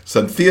 So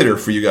some theater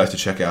for you guys to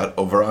check out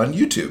over on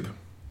YouTube.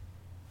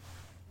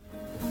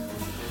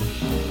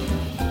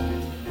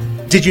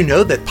 Did you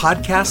know that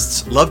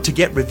podcasts love to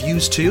get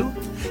reviews too?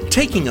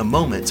 Taking a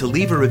moment to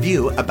leave a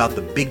review about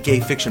the Big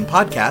Gay Fiction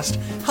podcast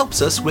helps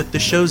us with the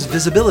show's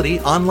visibility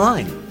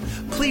online.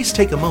 Please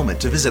take a moment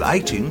to visit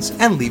iTunes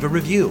and leave a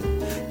review.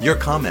 Your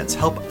comments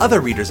help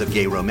other readers of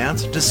gay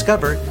romance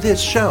discover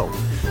this show.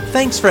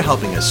 Thanks for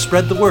helping us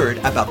spread the word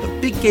about the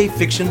Big Gay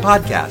Fiction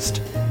podcast.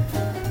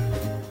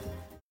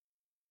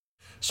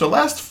 So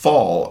last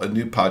fall, a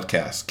new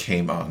podcast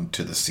came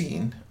onto the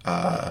scene.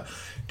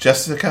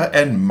 Jessica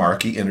and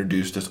Marky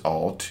introduced us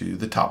all to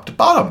the Top to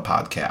Bottom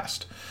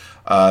podcast.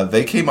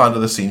 They came onto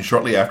the scene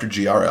shortly after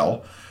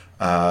GRL,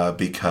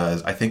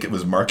 because I think it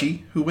was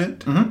Marky who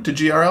went to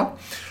GRL.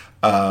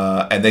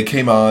 And they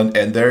came on,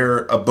 and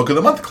they're a Book of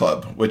the Month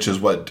club, which is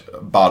what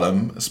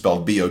Bottom,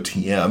 spelled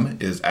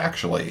BOTM, is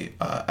actually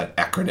an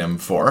acronym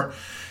for.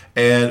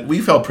 And we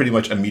fell pretty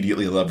much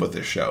immediately in love with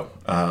this show.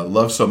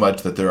 Love so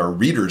much that there are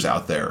readers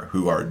out there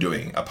who are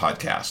doing a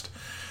podcast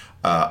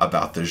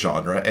about the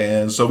genre.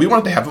 And so we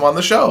wanted to have them on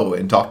the show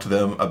and talk to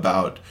them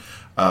about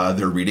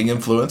their reading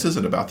influences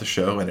and about the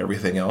show and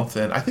everything else.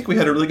 And I think we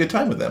had a really good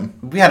time with them.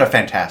 We had a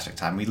fantastic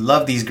time. We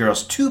love these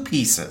girls to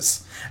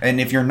pieces. And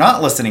if you're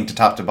not listening to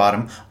Top to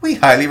Bottom, we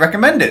highly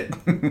recommend it.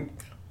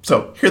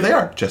 So here they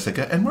are,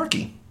 Jessica and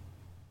Marky.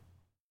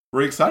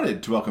 We're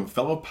excited to welcome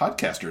fellow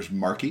podcasters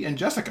Marky and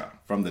Jessica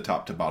from the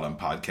Top to Bottom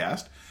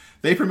podcast.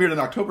 They premiered in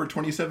October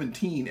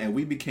 2017, and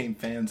we became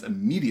fans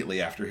immediately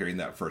after hearing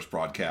that first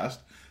broadcast.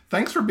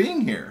 Thanks for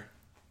being here.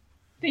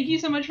 Thank you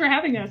so much for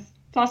having us.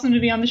 It's awesome to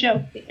be on the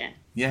show.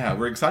 Yeah,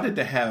 we're excited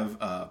to have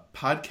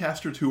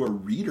podcasters who are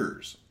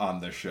readers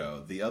on the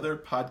show. The other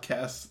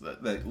podcasts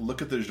that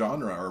look at the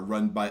genre are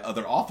run by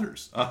other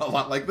authors, a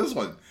lot like this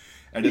one.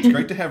 And it's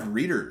great to have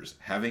readers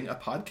having a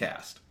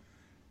podcast.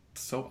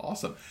 It's so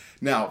awesome.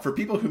 Now, for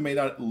people who may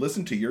not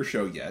listen to your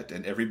show yet,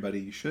 and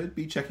everybody should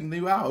be checking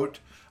you out,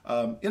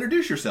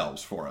 introduce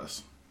yourselves for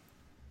us.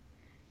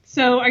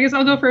 So I guess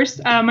I'll go first.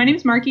 My name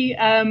is Marky.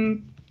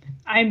 I'm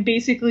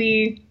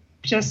basically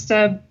just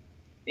a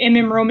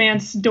MM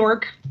romance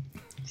dork.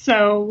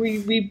 So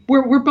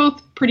we're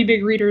both pretty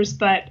big readers,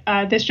 but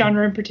this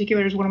genre in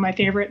particular is one of my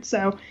favorites.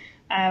 So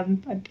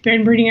I've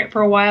been reading it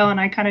for a while, and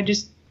I kind of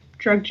just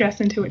drug Jess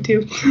into it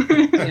too.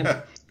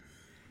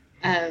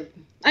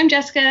 I'm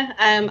Jessica.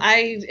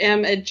 I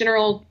am a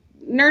general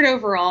nerd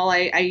overall.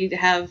 I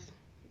have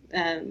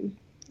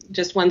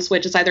just one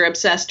switch. It's either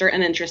obsessed or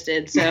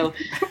uninterested. So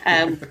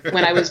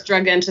when I was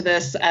drugged into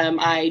this,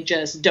 I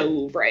just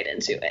dove right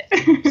into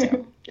it.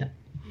 So, yeah.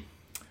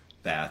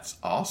 That's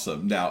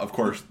awesome. Now, of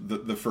course,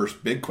 the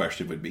first big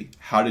question would be,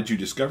 how did you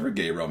discover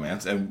gay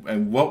romance,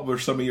 and what were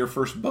some of your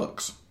first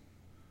books?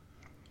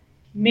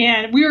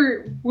 Man, we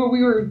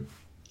were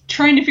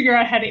trying to figure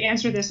out how to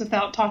answer this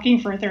without talking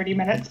for 30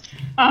 minutes.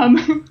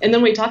 And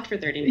then we talked for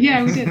 30 minutes.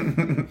 Yeah, we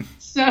did.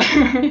 So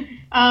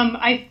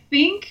I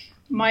think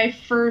my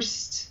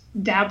first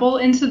dabble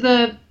into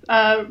the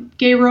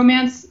gay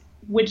romance,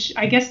 which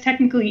I guess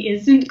technically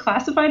isn't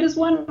classified as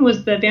one,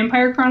 was the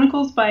Vampire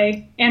Chronicles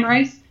by Anne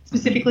Rice,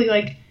 specifically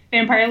like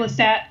Vampire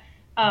Lestat.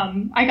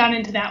 I got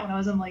into that when I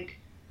was in like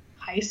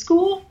high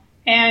school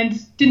and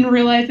didn't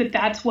realize that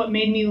that's what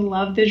made me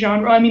love the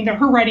genre. I mean,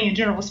 her writing in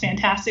general was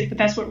fantastic, but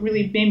that's what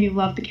really made me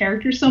love the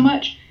characters so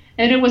much.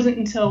 And it wasn't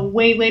until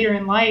way later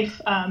in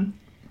life,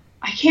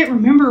 I can't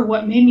remember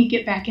what made me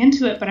get back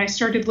into it, but I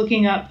started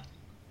looking up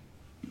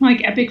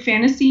like epic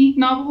fantasy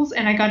novels,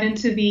 and I got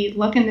into the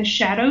Luck in the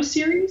Shadow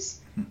series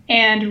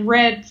and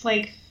read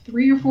like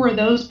 3 or 4 of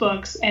those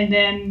books, and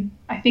then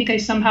I think I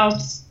somehow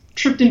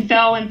tripped and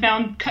fell and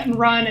found Cut and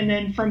Run, and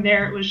then from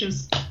there it was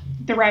just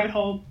the rabbit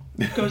hole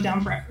goes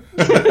down forever.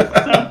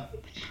 So.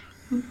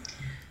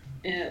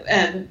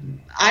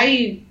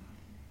 I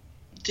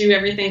do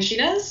everything she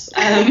does.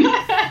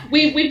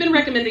 We've been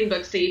recommending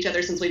books to each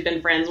other since we've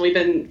been friends. We've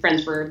been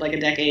friends for like a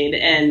decade,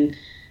 and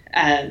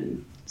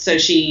so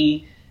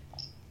she,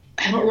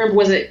 I don't remember,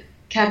 was it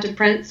Captive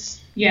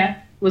Prince?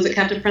 Yeah. Was it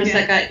Captive Prince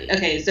Yeah. that got...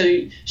 Okay,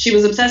 so she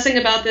was obsessing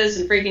about this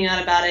and freaking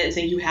out about it and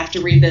saying, you have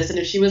to read this. And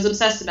if she was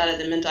obsessed about it,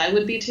 that meant I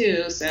would be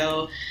too.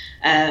 So,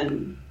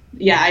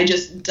 yeah, I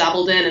just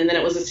dabbled in, and then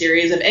it was a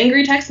series of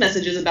angry text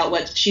messages about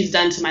what she's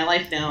done to my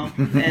life now.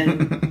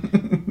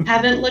 And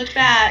haven't looked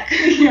back.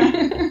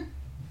 Yeah.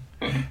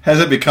 Has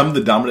it become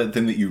the dominant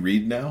thing that you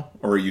read now,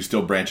 or are you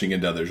still branching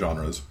into other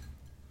genres?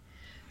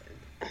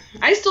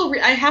 I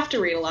have to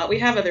read a lot. We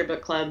have other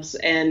book clubs,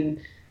 and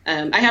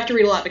I have to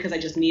read a lot because I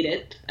just need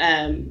it.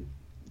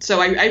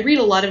 So I read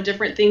a lot of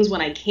different things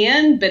when I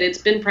can, but it's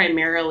been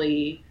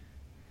primarily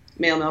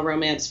male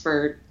romance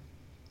for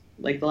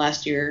like the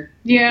last year.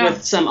 Yeah.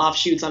 With some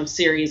offshoots on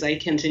series I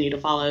continue to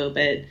follow,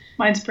 but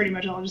Mine's pretty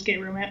much all just gay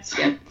romance.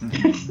 Yep.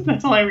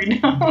 That's all I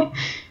read now.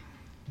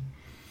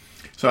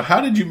 So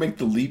how did you make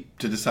the leap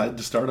to decide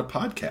to start a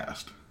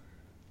podcast?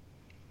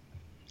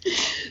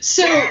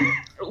 So,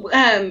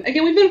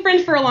 again, we've been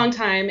friends for a long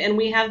time, and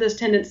we have this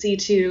tendency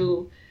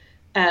to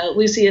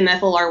Lucy and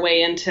Ethel our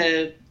way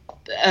into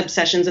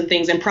obsessions and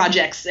things and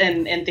projects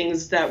and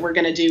things that we're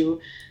going to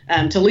do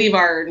to leave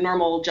our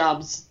normal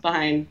jobs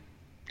behind.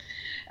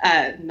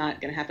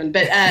 Not going to happen.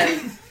 But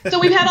so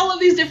we've had all of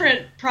these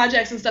different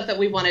projects and stuff that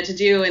we wanted to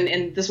do,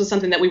 and this was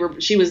something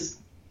that she was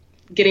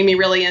getting me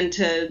really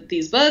into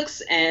these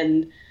books,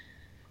 and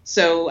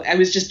so I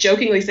was just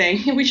jokingly saying,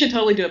 hey, we should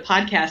totally do a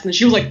podcast. And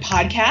she was like,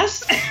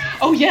 podcast?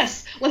 Oh,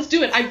 yes, let's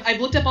do it. I've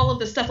looked up all of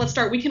this stuff. Let's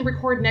start. We can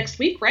record next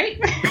week, right?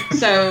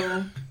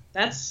 So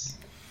that's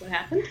what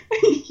happened.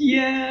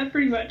 Yeah,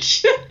 pretty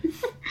much.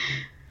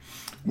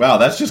 Wow,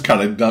 that's just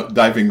kind of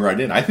diving right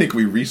in. I think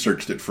we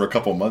researched it for a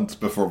couple months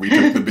before we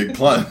took the big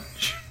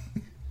plunge.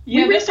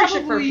 Yeah, we researched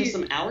it for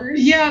some hours.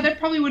 Yeah, that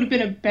probably would have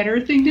been a better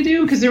thing to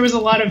do, because there was a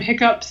lot of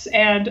hiccups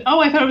and,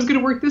 I thought it was going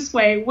to work this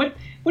way. What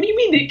do you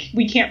mean that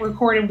we can't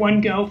record in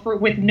one go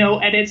with no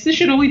edits? This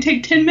should only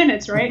take 10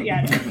 minutes, right?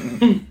 Yeah.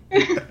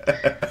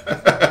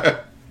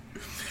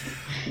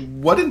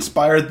 What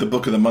inspired the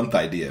Book of the Month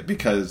idea?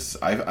 Because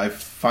I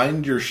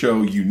find your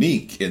show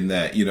unique in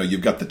that,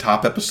 you've got the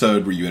top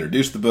episode where you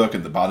introduce the book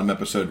and the bottom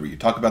episode where you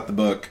talk about the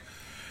book.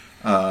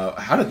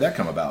 How did that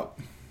come about?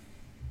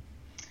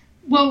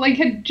 Well,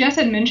 like Jess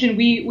had mentioned,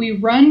 we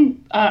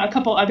run a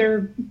couple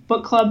other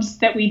book clubs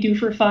that we do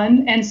for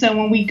fun, and so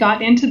when we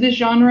got into this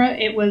genre,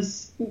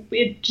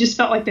 it just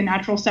felt like the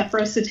natural step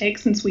for us to take,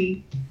 since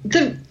we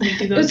do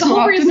those the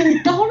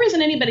whole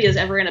reason anybody is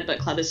ever in a book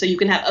club is so you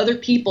can have other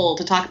people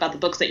to talk about the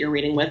books that you're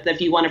reading with. If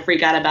you want to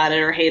freak out about it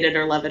or hate it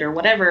or love it or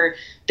whatever,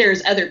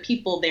 there's other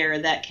people there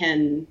that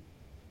can,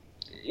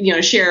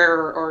 share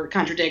or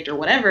contradict or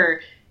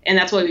whatever, and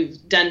that's why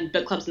we've done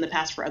book clubs in the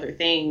past for other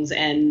things.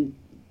 And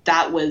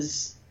that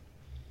was,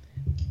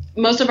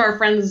 most of our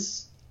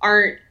friends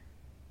aren't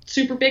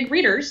super big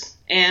readers,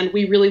 and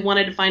we really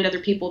wanted to find other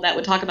people that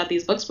would talk about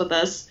these books with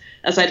us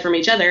aside from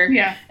each other.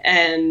 Yeah.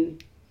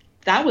 And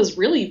that was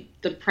really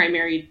the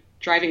primary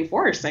driving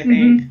force, I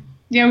think. Mm-hmm.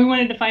 Yeah, we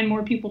wanted to find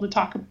more people to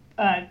talk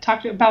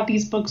about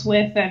these books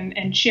with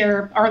and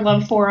share our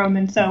love for them,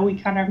 and so we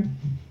kind of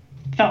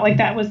felt like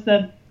that was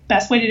the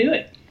best way to do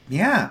it.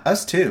 Yeah,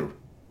 us too.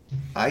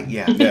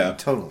 Yeah.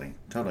 Totally,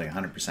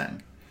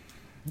 100%.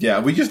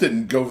 Yeah, we just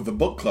didn't go the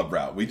book club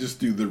route. We just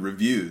do the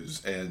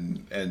reviews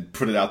and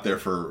put it out there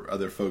for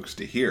other folks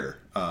to hear.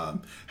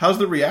 How's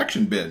the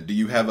reaction been? Do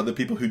you have other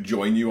people who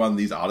join you on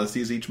these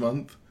odysseys each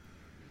month?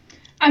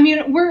 I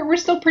mean, we're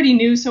still pretty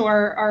new, so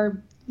our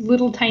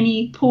little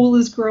tiny pool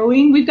is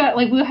growing.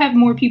 We'll have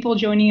more people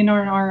joining in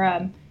on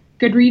our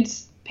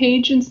Goodreads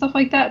page and stuff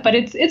like that, but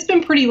it's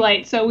been pretty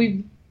light. So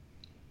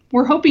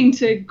we're hoping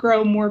to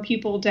grow more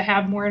people to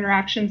have more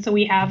interaction, so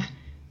we have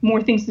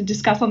more things to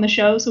discuss on the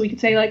show, so we could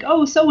say like,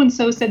 oh, so and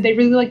so said they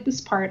really like this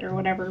part or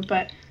whatever.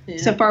 But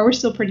so far we're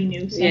still pretty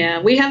new. So.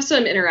 Yeah, we have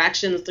some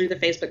interactions through the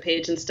Facebook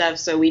page and stuff,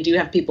 so we do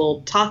have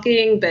people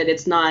talking, but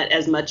it's not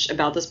as much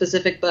about the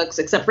specific books,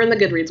 except for in the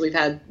Goodreads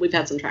we've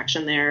had some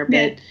traction there.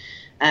 But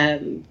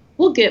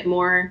we'll get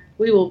more.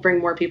 We will bring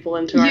more people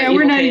into our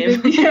evil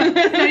cave.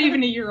 Not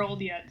even a year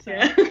old yet. So.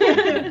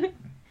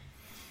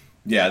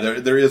 Yeah,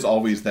 there is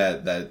always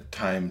that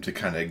time to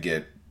kind of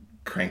get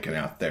cranking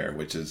out there,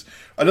 which is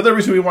another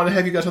reason we want to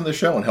have you guys on the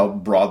show and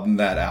help broaden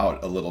that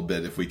out a little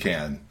bit if we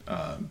can,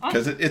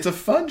 because it's a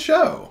fun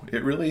show.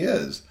 It really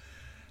is.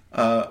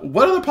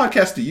 What other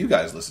podcasts do you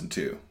guys listen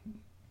to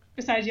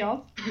besides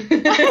y'all?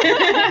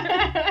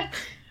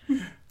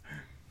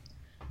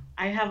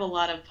 I have a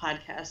lot of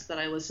podcasts that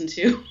I listen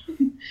to,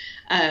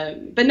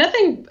 but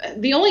nothing.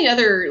 The only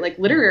other like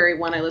literary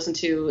one I listen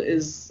to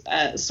is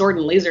Sword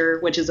and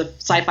Laser, which is a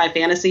sci-fi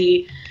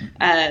fantasy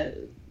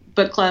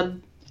book club.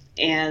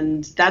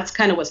 And that's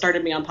kind of what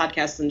started me on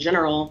podcasts in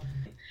general.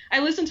 I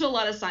listen to a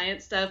lot of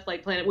science stuff,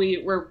 like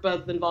we're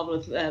both involved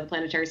with the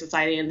Planetary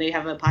Society, and they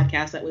have a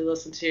podcast that we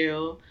listen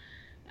to.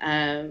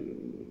 I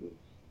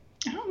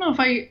don't know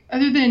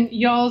other than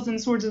y'all's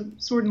and Sword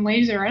and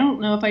Laser, I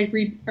don't know if I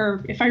read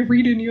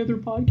any other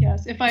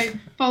podcasts. If I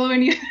follow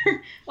any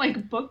other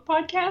like book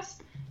podcasts.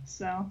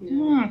 So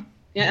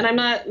yeah, and I'm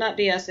not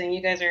BSing.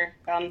 You guys are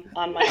on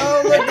my.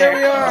 Oh, look, there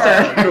we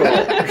are.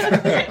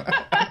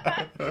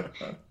 Cool.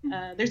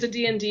 There's a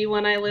D&D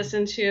one I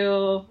listen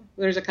to.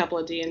 There's a couple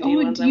of D&D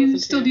ones I listen to. Do you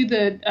still do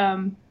the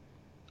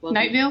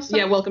Night Vale stuff?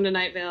 Yeah, Welcome to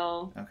Night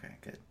Vale. Okay,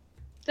 good.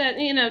 That,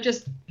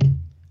 just...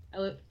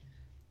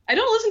 I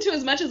don't listen to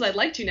as much as I'd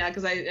like to now,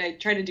 because I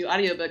try to do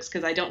audiobooks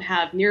because I don't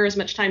have near as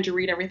much time to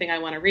read everything I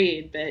want to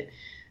read. But,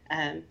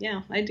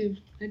 yeah, I do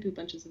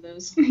bunches of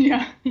those.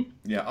 Yeah.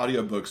 Yeah,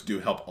 audiobooks do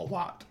help a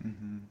lot.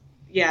 Mm-hmm.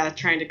 Yeah,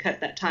 trying to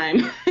cut that time.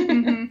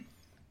 Mm-hmm.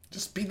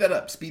 Just speed that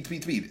up. Speed.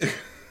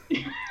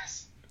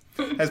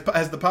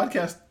 Has the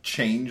podcast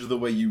changed the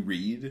way you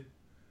read?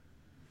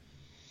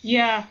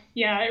 Yeah,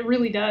 it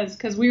really does.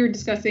 Because we were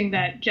discussing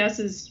that Jess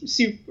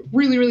is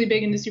really, really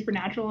big into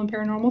supernatural and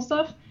paranormal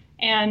stuff,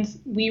 and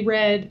we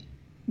read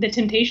the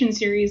Temptation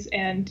series,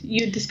 and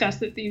you had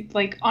discussed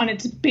that on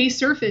its base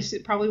surface,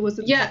 it probably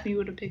wasn't something you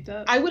would have picked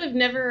up. I would have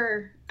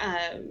never.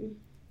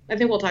 I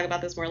think we'll talk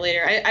about this more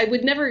later. I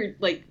would never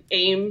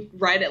aim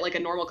right at a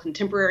normal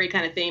contemporary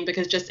kind of thing,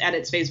 because just at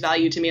its face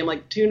value to me, I'm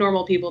like, two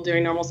normal people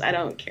doing normal stuff. I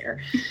don't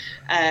care.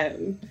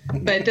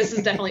 But this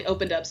has definitely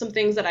opened up some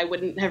things that I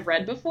wouldn't have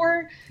read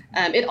before.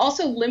 It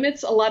also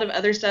limits a lot of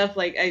other stuff.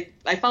 I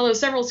follow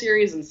several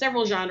series and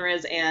several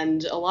genres,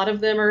 and a lot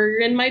of them are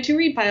in my to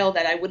read pile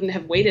that I wouldn't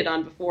have waited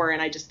on before.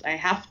 And I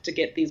have to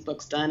get these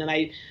books done.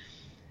 And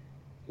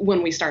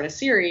when we start a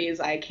series,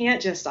 I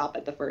can't just stop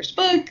at the first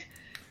book.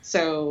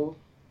 So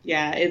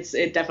yeah, it's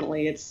I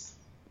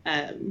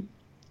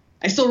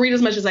still read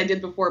as much as I did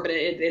before, but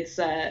it's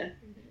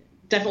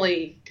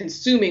definitely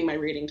consuming my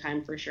reading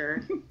time for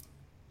sure.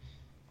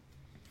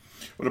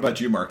 What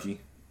about you, Marky?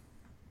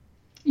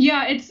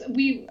 Yeah, it's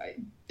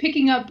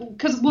picking up,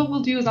 because what we'll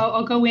do is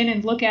I'll go in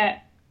and look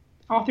at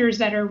authors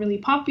that are really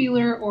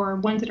popular or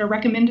ones that are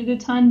recommended a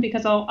ton,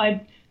 because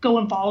I go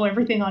and follow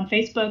everything on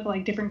Facebook,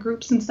 like different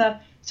groups and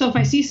stuff. So if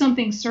I see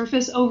something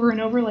surface over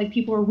and over, like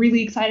people are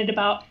really excited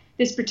about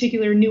this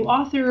particular new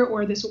author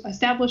or this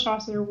established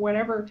author or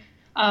whatever,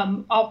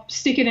 I'll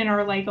stick it in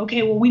our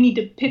okay, well, we need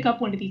to pick up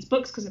one of these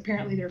books because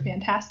apparently they're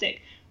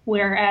fantastic.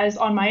 Whereas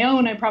on my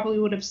own, I probably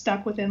would have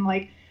stuck within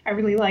I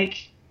really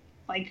like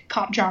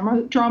cop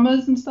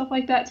dramas and stuff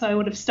like that. So I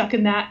would have stuck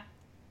in that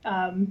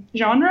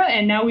genre.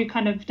 And now we've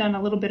kind of done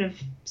a little bit of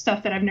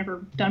stuff that I've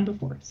never done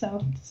before.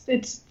 So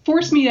it's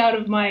forced me out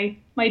of my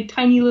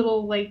tiny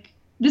little,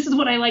 this is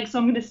what I like, so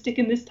I'm going to stick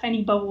in this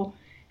tiny bubble.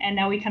 And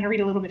now we kind of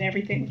read a little bit of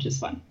everything, which is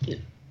fun.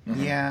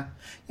 Yeah.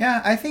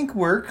 I think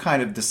we're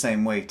kind of the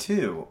same way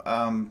too,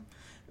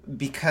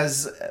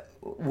 because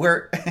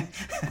we're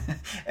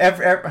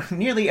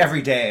nearly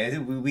every day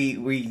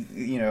we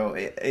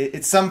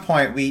at some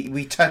point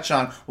we touch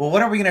on, well,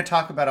 what are we going to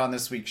talk about on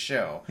this week's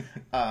show?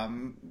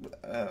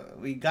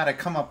 We got to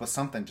come up with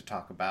something to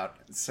talk about.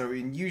 So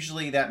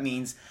usually that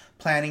means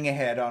planning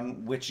ahead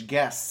on which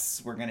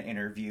guests we're going to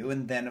interview,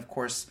 and then of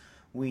course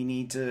we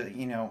need to,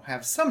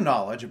 have some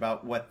knowledge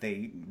about what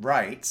they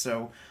write.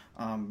 So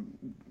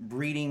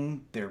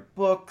reading their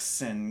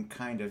books and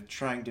kind of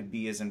trying to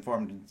be as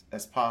informed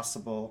as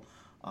possible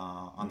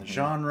on the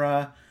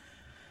genre.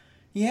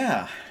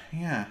 Yeah.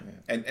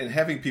 And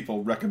having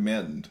people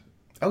recommend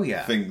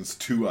things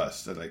to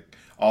us, like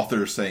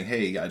authors saying,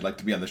 hey, I'd like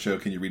to be on the show,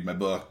 can you read my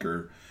book?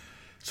 Or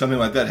something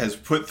like that has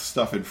put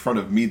stuff in front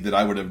of me that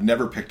I would have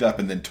never picked up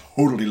and then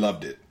totally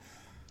loved it.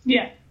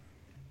 Yeah.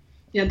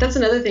 Yeah, that's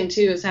another thing,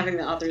 too, is having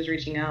the authors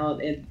reaching out.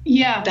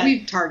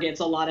 That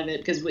targets a lot of it,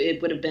 because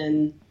it would have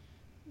been...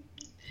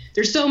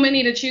 there's so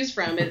many to choose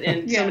from,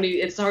 and Yeah. so many.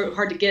 It's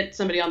hard to get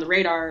somebody on the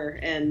radar,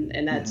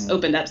 and that's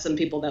opened up some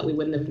people that we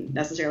wouldn't have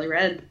necessarily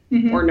read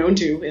or known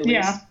to at least.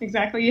 Yeah,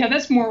 exactly. Yeah,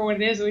 that's more what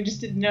it is. We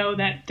just didn't know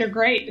that they're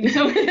great, and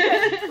so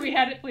we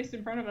had it placed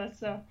in front of us.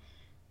 So.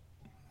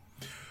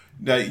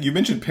 Now, you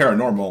mentioned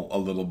paranormal a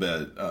little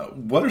bit.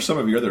 What are some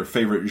of your other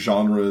favorite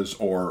genres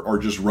or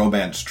just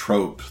romance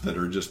tropes that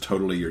are just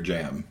totally your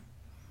jam?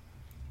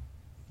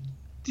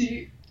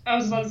 I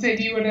was about to say,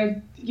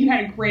 you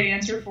had a great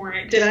answer for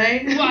it. Did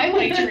I? Well, I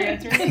liked your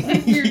answer.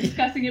 We were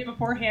discussing it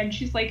beforehand.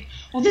 She's like,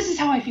 well, this is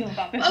how I feel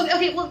about this.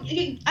 Okay, well,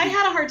 I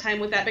had a hard time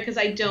with that because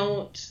I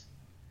don't.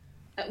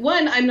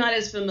 One, I'm not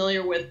as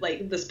familiar with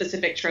like the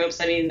specific tropes.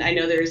 I mean, I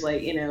know there's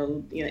like you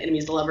know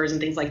enemies to lovers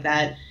and things like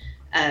that.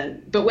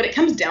 But what it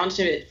comes down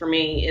to it for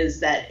me is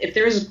that if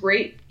there's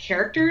great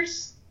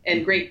characters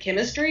and great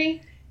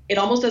chemistry, it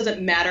almost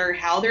doesn't matter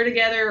how they're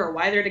together or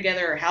why they're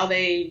together or how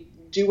they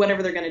do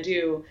whatever they're going to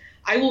do.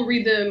 I will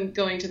read them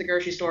going to the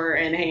grocery store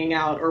and hanging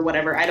out or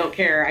whatever. I don't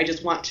care. I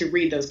just want to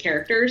read those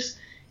characters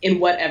in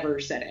whatever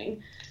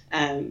setting.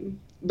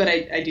 But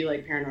I do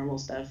like paranormal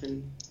stuff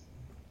and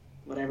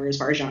whatever as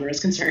far as genre is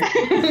concerned.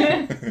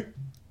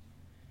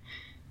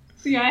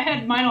 So yeah, I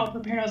had mine all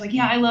prepared. I was like,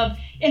 yeah, I love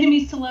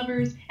enemies to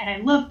lovers, and I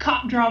love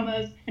cop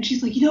dramas. And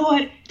she's like, you know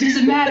what? It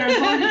doesn't matter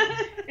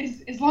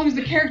as long as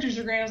the characters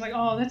are great. I was like,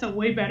 oh, that's a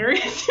way better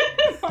answer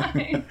than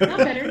mine. Not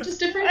better, just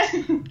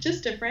different.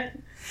 Just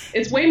different.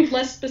 It's way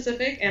less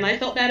specific, and I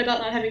felt bad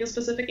about not having a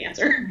specific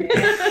answer.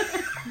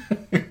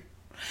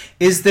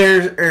 Is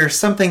there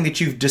something that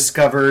you've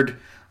discovered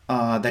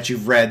that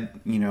you've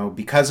read,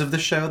 because of the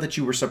show that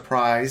you were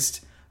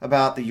surprised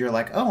about, that you're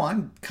like, oh,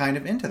 I'm kind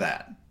of into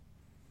that?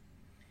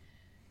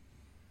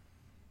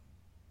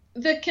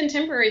 The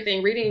contemporary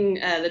thing, reading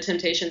the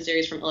Temptation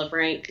series from Ella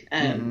Frank,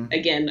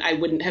 again, I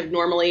wouldn't have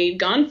normally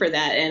gone for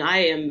that, and I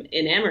am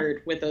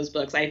enamored with those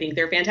books. I think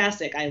they're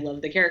fantastic. I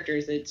love the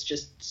characters. It's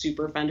just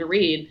super fun to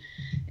read.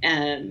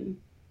 And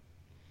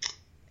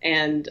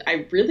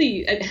I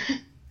really...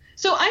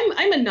 So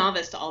I'm a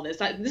novice to all this.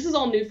 This is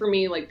all new for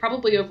me, like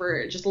probably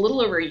over just a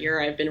little over a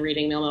year I've been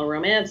reading male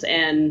romance,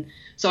 and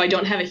so I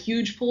don't have a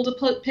huge pool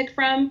to pick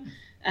from.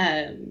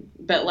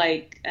 But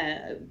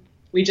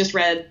we just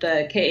read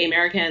the K.A.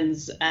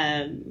 Americans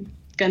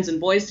Guns and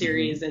Boys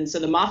series, and so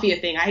the Mafia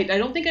thing, I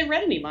don't think I've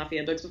read any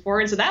Mafia books before,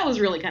 and so that was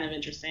really kind of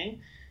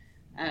interesting.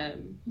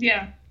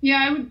 Yeah,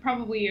 I would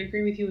probably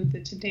agree with you with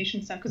the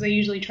Temptation stuff, because I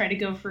usually try to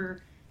go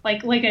for,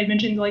 like I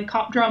mentioned, like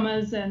cop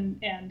dramas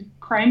and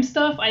crime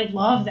stuff. I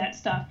love that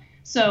stuff.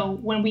 So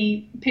when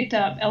we picked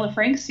up Ella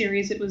Frank's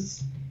series, it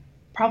was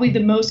probably the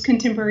most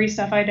contemporary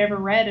stuff I'd ever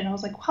read, and I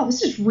was like, wow,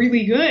 this is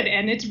really good,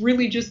 and it's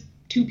really just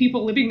two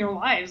people living their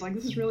lives. Like,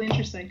 this is really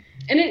interesting.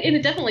 And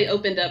it definitely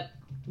opened up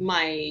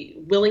my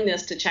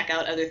willingness to check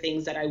out other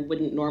things that I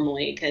wouldn't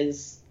normally,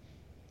 because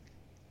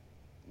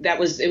it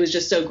was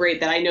just so great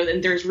that I know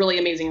that there's really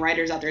amazing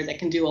writers out there that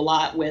can do a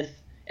lot with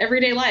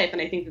everyday life.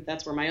 And I think that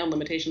that's where my own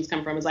limitations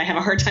come from, is I have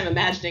a hard time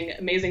imagining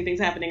amazing things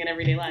happening in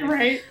everyday life.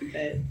 Right.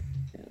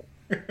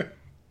 But,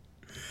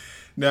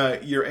 Now,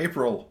 your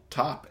April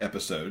Top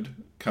episode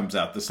comes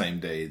out the same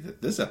day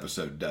that this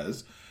episode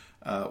does.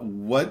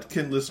 What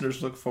can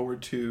listeners look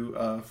forward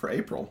to for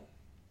April?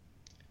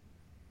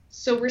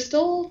 So we're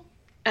still,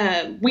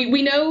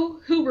 we know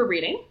who we're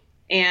reading,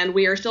 and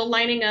we are still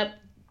lining up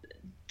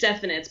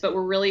definites, but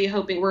we're really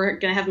hoping we're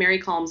going to have Mary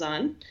Calms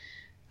on,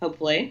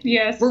 hopefully.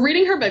 Yes. We're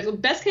reading her books.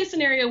 Best case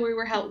scenario, we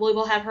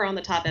will have her on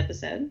the top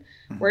episode.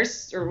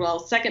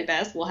 Second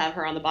best, we'll have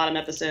her on the bottom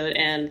episode,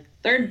 and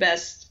third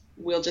best,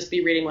 we'll just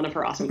be reading one of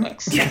her awesome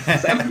books.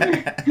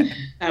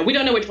 So, we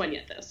don't know which one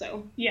yet, though.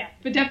 So yeah,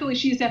 but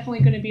she's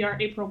definitely going to be our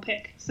April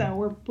pick.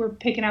 So we're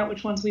picking out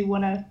which ones we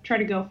want to try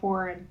to go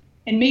for,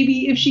 and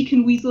maybe if she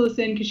can weasel us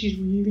in, because she's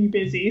really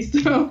busy.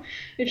 So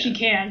if she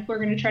can, we're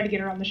going to try to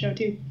get her on the show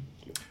too.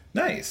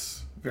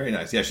 Nice, very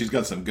nice. Yeah, she's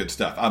got some good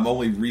stuff. I'm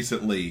only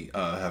recently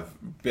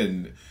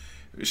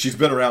she's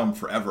been around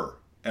forever,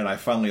 and I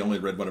finally only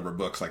read one of her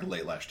books like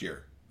late last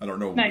year. I don't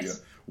know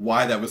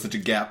why that was such a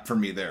gap for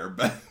me there,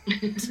 but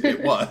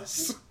it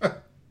was.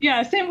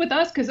 Yeah, same with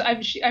us, because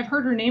I've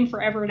heard her name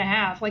forever and a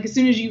half. Like, as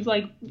soon as you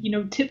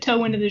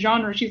tiptoe into the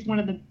genre, she's one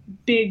of the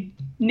big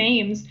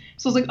names.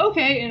 So I was like,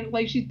 okay, and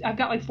I've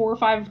got like 4 or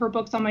 5 of her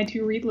books on my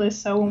to read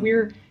list. So when we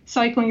were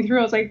cycling through,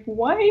 I was like,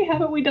 why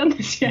haven't we done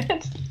this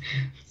yet?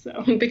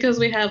 So because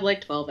we have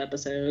like 12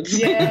 episodes.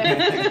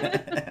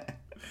 Yeah.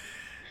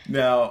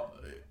 Now,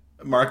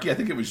 Marky, I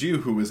think it was you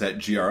who was at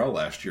GRL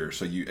last year,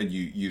 so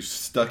you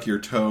stuck your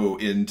toe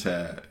into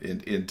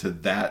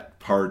that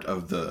part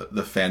of the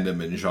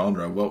fandom and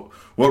genre. What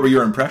were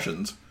your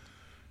impressions?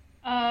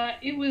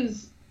 It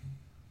was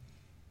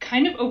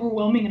kind of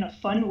overwhelming in a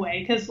fun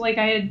way, because like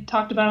I had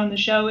talked about on the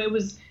show, it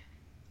was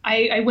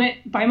I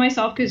went by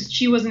myself because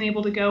she wasn't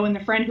able to go, and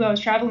the friend who I was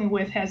traveling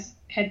with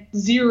had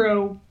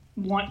zero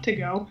want to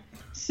go.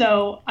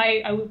 So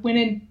I went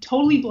in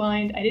totally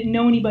blind. I didn't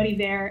know anybody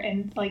there.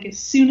 And like, as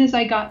soon as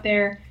I got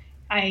there,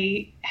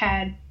 I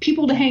had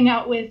people to hang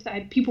out with.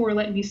 People were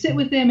letting me sit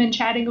with them and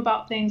chatting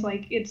about things.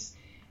 Like, it's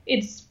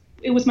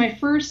it was my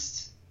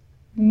first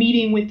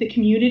meeting with the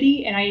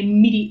community, and I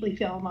immediately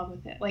fell in love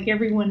with it. Like,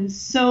 everyone is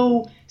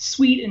so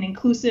sweet and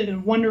inclusive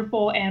and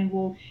wonderful, and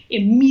will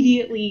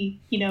immediately,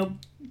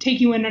 take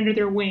you in under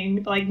their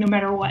wing, like, no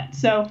matter what.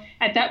 So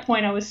at that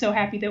point, I was so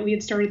happy that we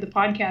had started the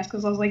podcast,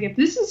 because I was like, if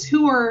this is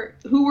who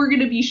we're going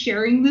to be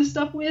sharing this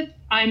stuff with,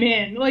 I'm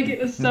in. Like, it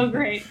was so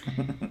great.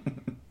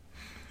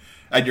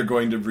 And you're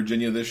going to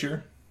Virginia this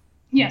year?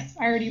 Yes,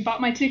 I already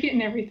bought my ticket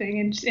and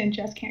everything, and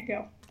Jess can't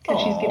go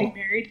because she's getting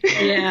married.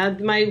 Yeah,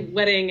 my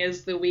wedding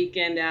is the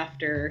weekend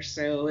after,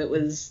 so it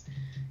was,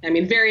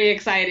 very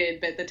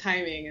excited, but the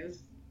timing is...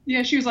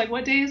 Yeah, she was like,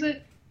 what day is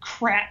it?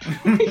 Crap.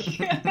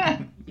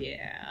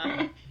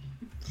 Yeah.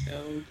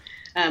 So,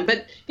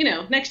 but,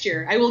 next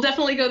year. I will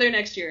definitely go there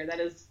next year.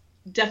 That is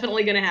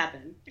definitely going to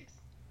happen.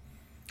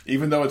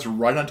 Even though it's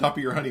right on top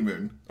of your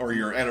honeymoon, or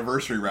your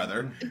anniversary,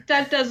 rather.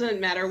 That doesn't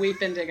matter. We've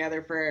been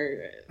together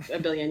for a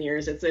billion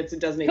years. It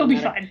doesn't even He'll be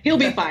matter. fine. He'll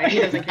be fine. He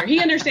doesn't care. He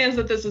understands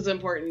that this is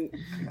important,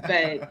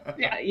 but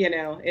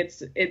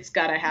it's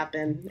got to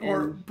happen.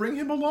 Or bring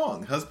him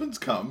along. Husbands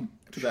come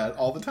to that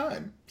all the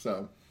time.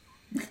 So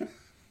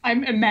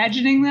I'm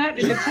imagining that.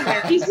 And it's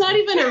hilarious. He's not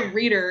even a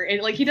reader.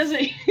 He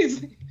doesn't.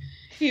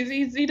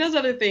 He does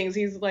other things.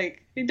 He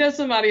does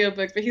some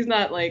audiobooks, but he's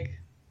not like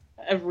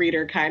a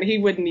reader kind. He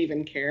wouldn't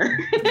even care.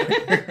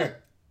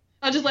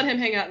 I'll just let him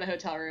hang out in the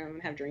hotel room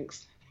and have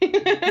drinks.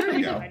 there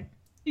you go.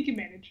 He can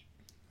manage.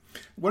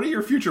 What are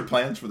your future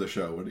plans for the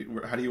show?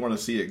 How do you want to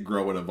see it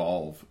grow and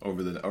evolve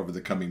over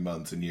the coming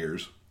months and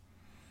years?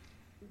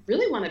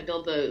 Really want to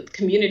build the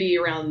community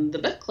around the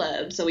book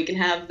club, so we can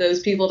have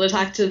those people to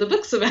talk to the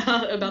books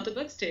about the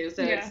books too.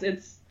 So yeah.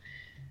 it's.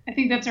 I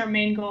think that's our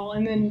main goal,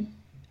 and then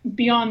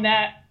beyond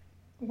that,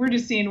 we're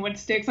just seeing what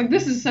sticks. Like,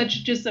 this is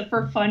such just a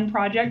for fun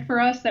project for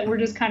us that we're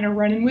just kind of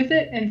running with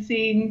it and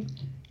seeing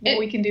what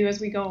we can do as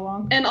we go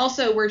along. And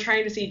also, we're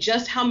trying to see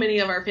just how many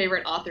of our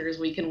favorite authors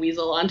we can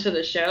weasel onto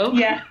the show.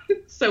 Yeah.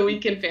 So we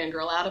can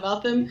fangirl out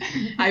about them.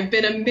 I've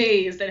been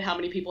amazed at how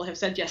many people have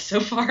said yes so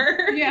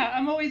far. Yeah,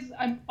 I'm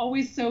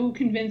always so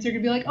convinced they're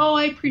gonna be like, oh,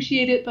 I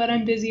appreciate it, but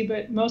I'm busy.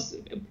 But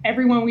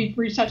everyone we've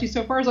reached out to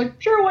so far is like,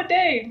 sure, what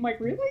day? I'm like,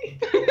 really?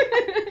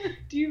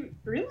 Do you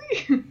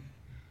really?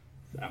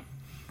 So.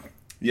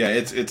 Yeah,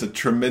 it's a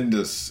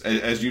tremendous,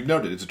 as you've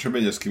noted, it's a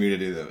tremendous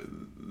community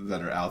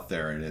that are out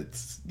there, and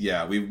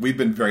we've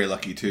been very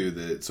lucky too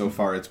that so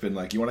far it's been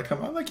like, you want to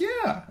come? I'm like,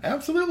 yeah,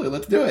 absolutely,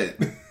 let's do it.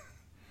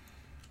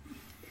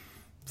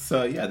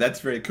 So yeah,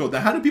 that's very cool.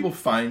 Now, how do people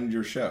find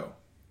your show?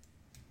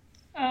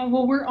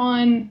 Well, we're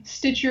on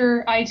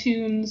Stitcher,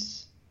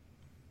 iTunes.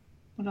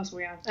 What else are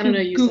we on? I don't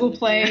know. Google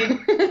Play.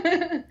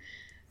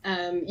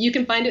 You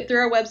can find it through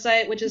our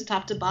website, which is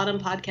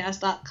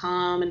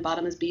toptobottompodcast.com, and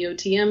bottom is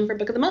BOTM for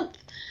Book of the Month.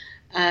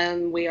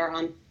 We are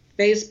on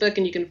Facebook,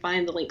 and you can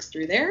find the links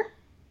through there.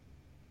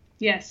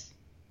 Yes.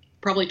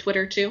 Probably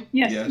Twitter too.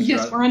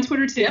 Yes, we're on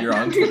Twitter too. You're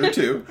on Twitter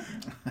too.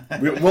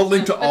 We'll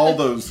link to all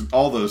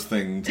those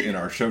things in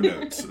our show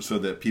notes so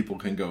that people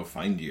can go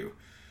find you.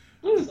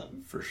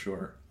 Awesome. For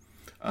sure.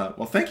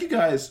 Well, thank you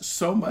guys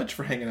so much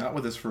for hanging out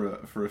with us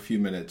for a few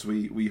minutes.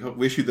 We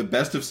wish you the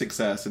best of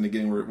success, and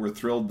again, we're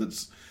thrilled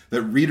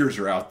that readers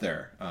are out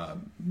there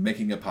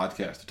making a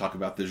podcast to talk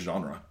about this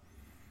genre.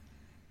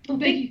 Well,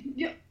 thank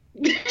you,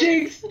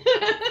 Jinx.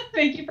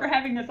 Thank you for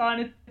having us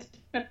on. It's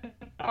been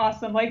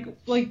awesome. Like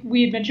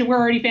we had mentioned, we're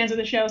already fans of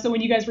the show, so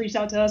when you guys reached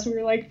out to us, we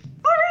were like,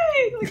 all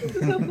right, like, this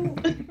is so cool.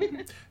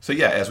 So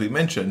yeah, as we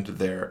mentioned,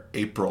 their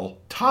April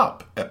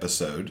Top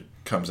episode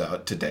comes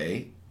out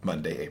today,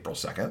 Monday, April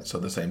 2nd, so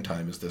the same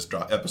time as this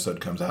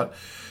episode comes out.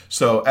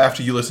 So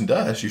after you listen to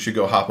us, you should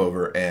go hop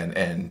over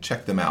and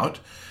check them out.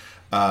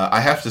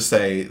 I have to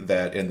say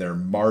that in their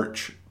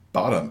March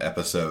Bottom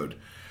episode,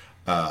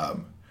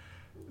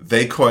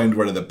 they coined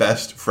one of the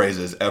best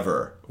phrases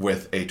ever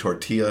with a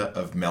tortilla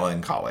of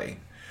melancholy.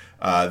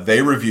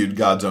 They reviewed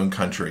God's Own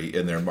Country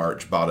in their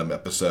March Bottom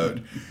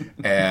episode,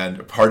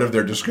 and part of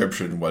their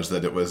description was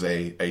that it was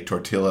a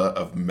tortilla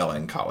of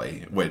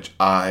melancholy, which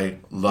I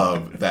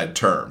love that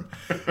term.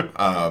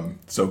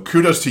 So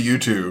kudos to you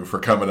two for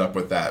coming up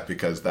with that,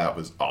 because that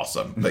was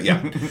awesome. But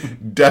yeah,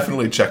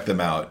 definitely check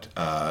them out.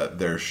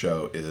 Their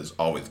show is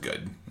always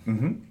good.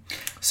 Mm-hmm.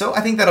 So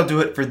I think that'll do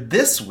it for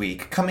this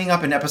week. Coming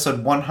up in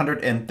episode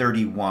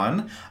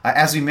 131,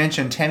 as we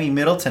mentioned, Tammy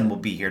Middleton will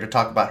be here to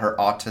talk about her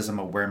Autism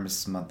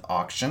Awareness Month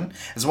auction,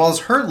 as well as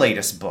her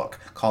latest book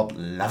called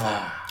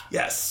Lava.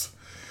 Yes.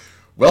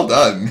 Well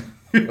done.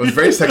 It was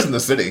very Sex in the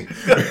City.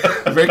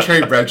 Very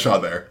Carrie Bradshaw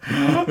there.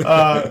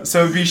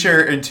 So be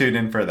sure and tune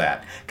in for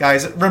that.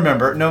 Guys,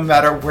 remember, no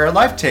matter where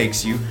life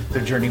takes you, the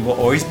journey will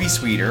always be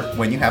sweeter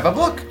when you have a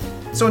book.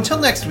 So until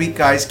next week,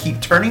 guys, keep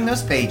turning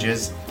those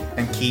pages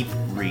and keep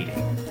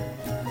reading.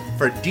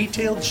 For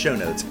detailed show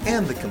notes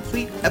and the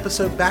complete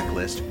episode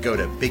backlist, go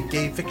to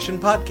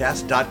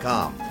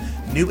biggayfictionpodcast.com.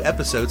 New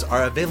episodes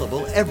are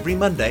available every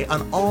Monday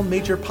on all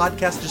major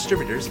podcast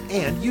distributors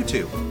and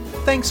YouTube.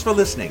 Thanks for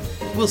listening.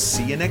 We'll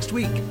see you next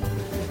week.